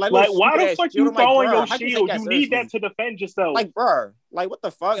 bro. Like, little why the stupid-ass fuck shield. you I'm like, throwing bro, your how can you shield? take You that need seriously? that to defend yourself. Like, bro, like what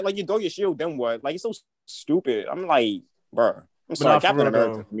the fuck? Like you throw your shield, then what? Like it's so stupid. I'm like, bro, I'm But sorry, not for Captain real,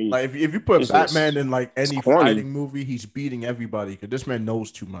 America though. for me. Like if you put It's just- Batman in like any corny. fighting movie, he's beating everybody because this man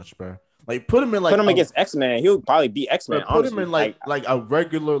knows too much, bro. Like put him in like Put him against X-Men, he'll probably beat bro, X-Men. put him honestly. in like a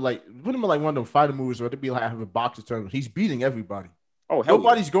regular put him in like one of them fighting movies where they be like having boxing tournaments. He's beating everybody. oh hell,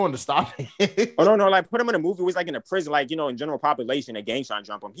 Nobody's going to stop him. oh no, like put him in a movie where he's like in a prison, like in general population, a gang trying to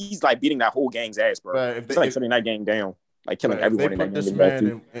jump him. He's like beating that whole gang's ass, bro. But if It's like shutting that gang down, like killing If they everyone in put that this gang.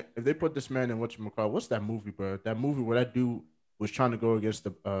 man if they put this man in what's that movie, bro? That movie where that dude was trying to go against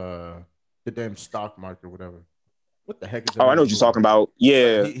the damn stock market or whatever. What the heck is that? Oh, I know what you're talking about.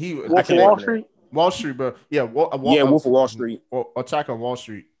 Yeah, He Wolf of can't Wall remember Street. Wall Street, bro. Yeah, yeah, Wolf of Wall Street. Attack on Wall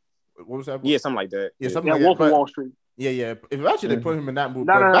Street. What was that? Yeah, something like that. Yeah, something Yeah, like Wolf that. of But- Wall Street. Yeah. If actually they put him in that movie,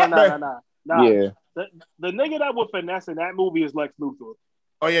 No. Batman- Yeah. The nigga that would finesse in that movie is Lex Luthor.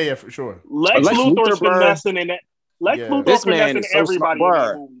 Oh yeah, for sure. Lex Luthor's Luthor, bro. finessing in that. Lex Yeah. Luthor This man finessing is so everybody smart, in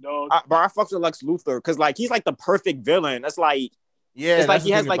that bro. movie, dog. But I fucks with Lex Luthor because like he's like the perfect villain. That's like Yeah, it's like that's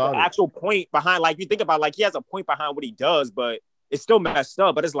he the has thing like about an it. actual point behind. Like you think about like he has a point behind what he does, but it's still messed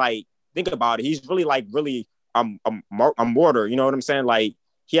up. But it's like think about it. He's really a mortar. You know what I'm saying? Like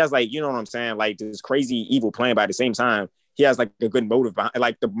he has like you know what I'm saying? Like this crazy evil plan, but at the same time he has like a good motive behind.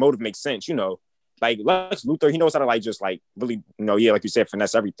 Like the motive makes sense. You know. Like Lex Luthor, he knows how to like just like really, like you said,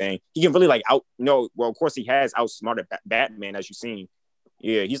 finesse everything. He can really like well, of course he has outsmarted Batman as you've seen.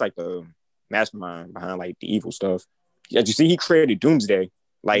 Yeah, he's like the mastermind behind like the evil stuff. As you see, he created Doomsday.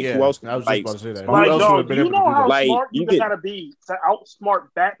 Like Yeah, who else? I was just Like, about to say that. Who Like, else dog, would've been you able to know do how that? Like, smart you you get- gotta be to outsmart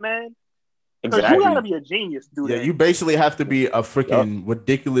Batman? Because exactly. you gotta be a genius to do Yeah, that. you basically have to be a freaking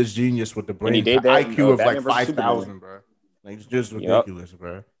ridiculous genius with the brain, he did the that, IQ of like Batman versus 5,000, bro. Like it's just Yup. ridiculous,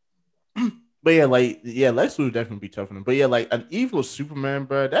 bro. But Lex would definitely be tough on him. But yeah, like an evil Superman,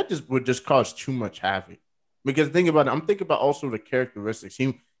 bro, that would just cause too much havoc. Because think about it, I'm thinking about also the characteristics.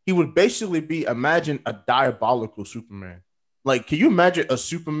 He would basically be imagine a diabolical Superman. Like, can you imagine a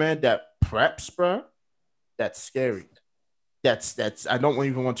Superman that preps, bro? That's scary. That's I don't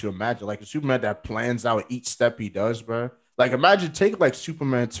even want to imagine like a Superman that plans out each step he does, bro. Like imagine take like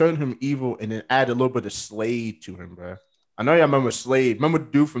Superman, turn him evil, and then add a little bit of Slade to him, bro. I know y'all remember Slade. Remember the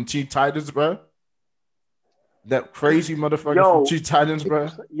dude from Teen Titans, bro? That crazy motherfucker from Teen Titans, bro.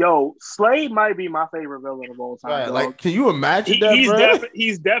 Yo, Slade might be my favorite villain of all time. Right, dog. like, can you imagine that, bro?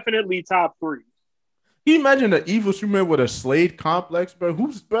 He's definitely top 3. Can you imagine an evil Superman with a Slade complex, bro? It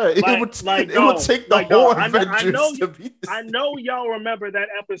would take the whole Avengers to be. I know y'all remember that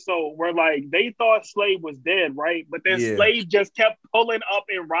episode where like they thought Slade was dead, right? But then Yeah. Slade just kept pulling up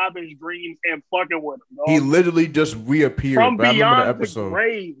in Robin's dreams and fucking with him. Dog. He literally just reappeared. From Bro. I remember beyond the the episode.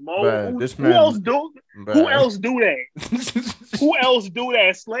 grave, Mo. Bruh, Who, this who man- else do? Bruh. Who else do that? Who else do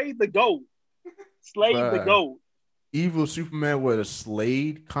that? Slade the goat. Slade the Bruh. goat. Evil Superman with a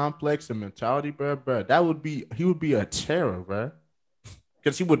Slade complex and mentality, bro. He would be a terror, bro.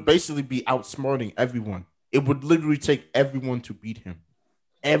 Because he would basically be outsmarting everyone. It would literally take everyone to beat him.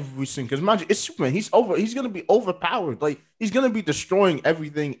 Every single, because imagine it's Superman. He's gonna be overpowered. Like he's gonna be destroying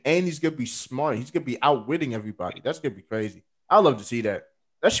everything, and he's gonna be smart. He's gonna be outwitting everybody. That's gonna be crazy. I love to see that.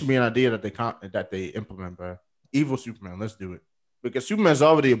 That should be an idea that they implement, bro. Evil Superman. Let's do it. Because Superman's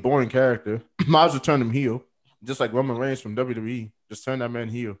already a boring character. Might as well turn him heel. Just like Roman Reigns from WWE. Just turn that man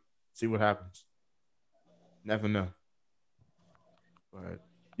heel. See what happens. Never know. But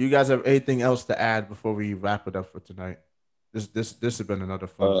you guys have anything else to add before we wrap it up for tonight? This has been another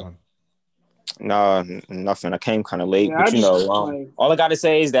fun one. No, nothing. I came kind of late, Yeah, but all I gotta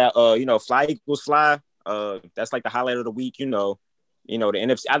say is that Fly Equals Fly. That's like the highlight of the week. The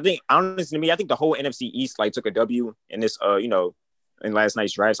NFC. I think honestly, to me, I think the whole NFC East like took a W in this. In last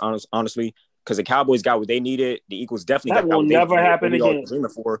night's drafts. Honestly, because the Cowboys got what they needed. The Eagles definitely That got will what they never needed, happen what we all again. dreaming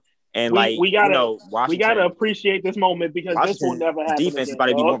for. And We gotta Washington, appreciate this moment because this will never happen. Defense is about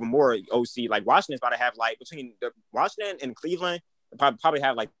to be more and more OC. Like Washington's about to have like between Washington and Cleveland, probably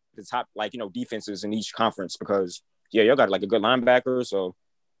have like the top defenses in each conference because yeah, y'all got like a good linebacker. So,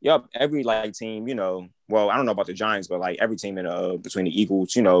 yep, every like team, well, I don't know about the Giants, but like every team in between the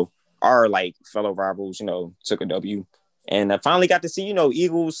Eagles, are like fellow rivals, took a W. And I finally got to see,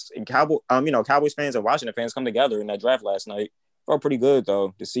 Eagles and Cowboys fans and Washington fans come together in that draft last night. Felt pretty good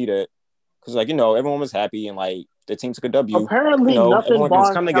though to see that. Because like, everyone was happy and like the team took a W. Apparently, nothing everyone can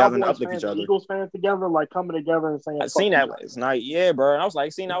bonds come together and Cowboys uplift fans each and other. Eagles fans together, like coming together and saying, I seen that last night. Yeah, bro. And I was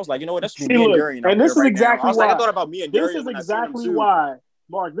like, you know what? That should be See, me and look, Darian and out this there is right now. I exactly was like, I why. thought about me and This Darian is when I seen him exactly too. why,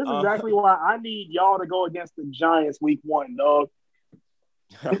 Mark. This is exactly why I need y'all to go against the Giants week 1, dog.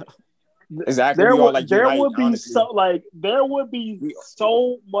 Exactly. There We all would like there unite, would be honestly.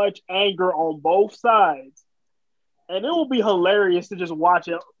 so much anger on both sides, and it would be hilarious to just watch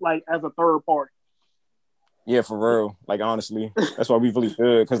it like as a third party. Yeah, for real. Like honestly, that's why we really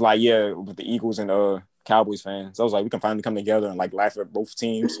feel. Because like with the Eagles and Cowboys fans, I was like, we can finally come together and like laugh at both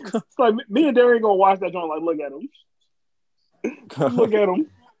teams. It's like me and Darian gonna watch that joint. Like, look at him, look at him.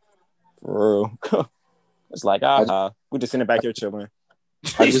 For real. It's like we just sitting back here chilling.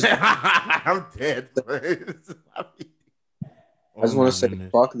 I'm dead. I just want to say,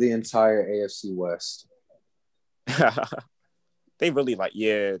 fuck the entire AFC West. They really bro,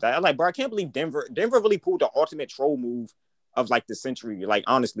 I can't believe Denver really pulled the ultimate troll move of like the century. Like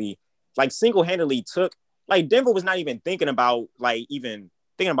honestly, like single-handedly took like Denver was not even thinking about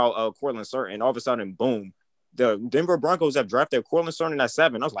Cortland Sutton. All of a sudden, boom, the Denver Broncos have drafted Cortland Sutton at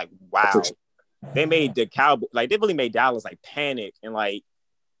 7. I was like, wow. They made the Cowboys they really made Dallas like panic and like,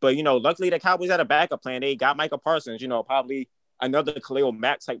 but luckily the Cowboys had a backup plan. They got Micah Parsons, probably another Khalil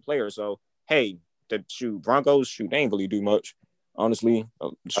Mack type player. So hey, the Broncos they ain't really do much. Honestly,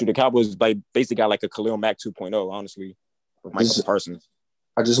 the Cowboys basically got like a Khalil Mack 2.0, honestly, with Michael Parsons.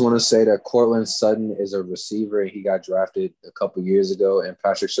 I just want to say that Cortland Sutton is a receiver. He got drafted a couple years ago, and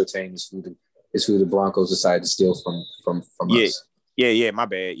Patrick Surtain is who the Broncos decided to steal from us. Yeah, my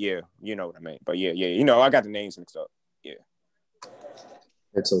bad. Yeah, you know what I mean. But yeah, I got the names mixed up. Yeah.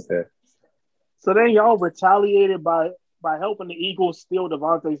 It's okay. So then y'all retaliated by helping the Eagles steal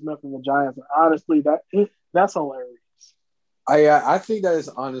Devontae Smith from the Giants. Honestly, that's hilarious. I think that is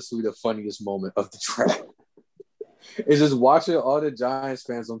honestly the funniest moment of the draft. It's just watching all the Giants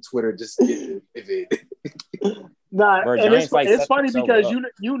fans on Twitter just get vivid. Nah, bro, and it's funny because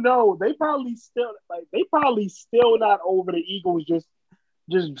they probably still not over the Eagles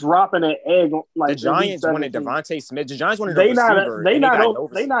just dropping an egg like the Giants wanted Devontae Smith. The Giants wanted they a not receiver. They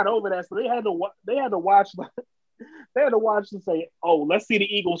not over that, so they had to watch and say, "Oh, let's see the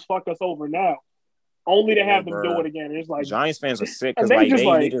Eagles fuck us over now," only to have them do it again. It's like Giants fans are sick because they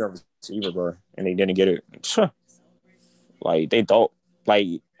they needed a receiver, bro, and they didn't get it. Like they thought, like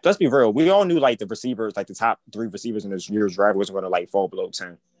let's be real, we all knew like the receivers, like the top 3 receivers in this year's draft wasn't going to like fall below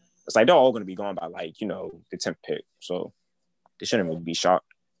 10. It's like they're all going to be gone by like the 10th pick, so they shouldn't really be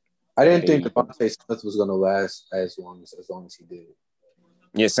shocked. I didn't think Devontae Smith was going to last as long as he did.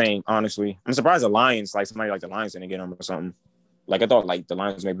 Yeah, same. Honestly, I'm surprised the Lions, like somebody like the Lions, didn't get him or something. Like I thought, like the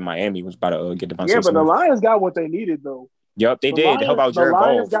Lions, maybe Miami was about to get Devontae Smith. Yeah, but the Lions got what they needed though. Yep, they did. How about Jared Goff? The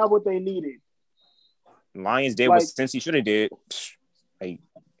Lions got what they needed. Lions did what Cincy should have did. Like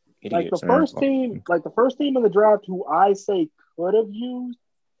idiots, the first team in the draft who I say could have used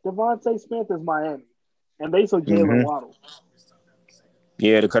Devontae Smith is Miami, and they took Jalen Waddle.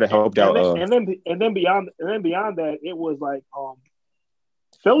 Yeah, they could have helped out. And then beyond that, it was like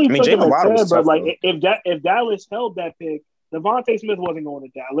Philly took him Jalen Waddle at 10, but like though. if Dallas held that pick, Devontae Smith wasn't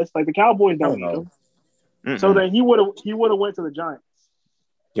going to Dallas. Like the Cowboys don't need him. Mm-mm. So then he would have went to the Giants.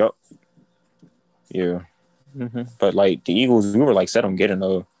 Yep. Yeah. Mm-hmm. But like the Eagles, we were like set on getting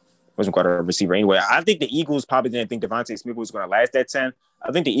wasn't quite a receiver anyway. I think the Eagles probably didn't think Devontae Smith was going to last at 10.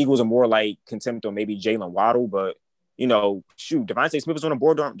 I think the Eagles are more like contempt on maybe Jalen Waddle, but Devontae Smith was on the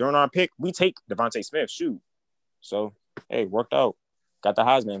board during our pick. We take Devontae Smith, So hey, worked out. Got the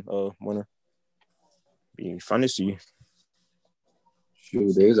Heisman winner. Be fun to see.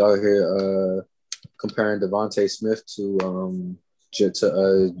 Shoot, they was out here comparing Devontae Smith to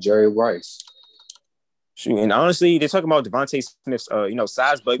Jerry Rice. Shoot, and honestly, they're talking about Devontae Smith's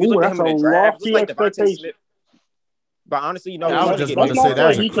size, but if you look at him in the draft, it looks like Devontae Smith. But honestly, I was just about to say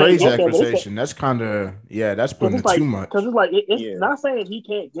that's a crazy accusation. That's kind of that's putting it too much. Because it's like it's not saying he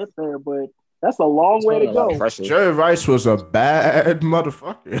can't get there, but that's a long way to go. Jerry Rice was a bad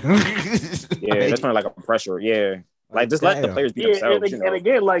motherfucker. That's kind of like a pressure. Yeah, like just let the players be themselves. And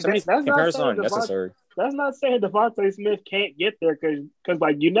again, like that's not saying unnecessary. That's not saying Devontae Smith can't get there because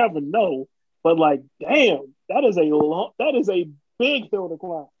like you never know. But like, damn, that is a big hill to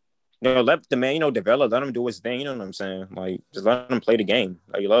climb. Let the man, develop. Let him do his thing. You know what I'm saying? Like, just let him play the game.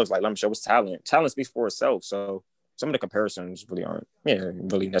 Like he loves. Like, let him show his talent. Talent speaks for itself. So some of the comparisons really aren't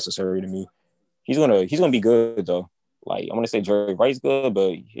really necessary to me. He's gonna be good though. Like I want to say Jerry Rice's good,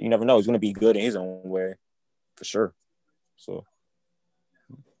 but you never know. He's gonna be good in his own way, for sure. So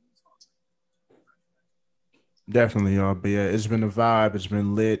Definitely, y'all. But yeah, it's been a vibe. It's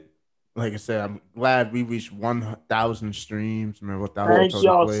been lit. Like I said, I'm glad we reached 1,000 streams. Remember, 1,000 Thank total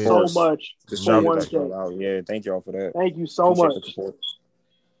y'all plays. so much just for trying to one get y'all K. out. Yeah, thank y'all for that. Thank you so Appreciate much. the support.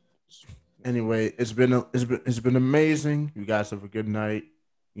 Anyway, it's been amazing. You guys have a good night.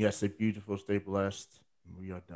 You guys stay beautiful, stay blessed. We are done.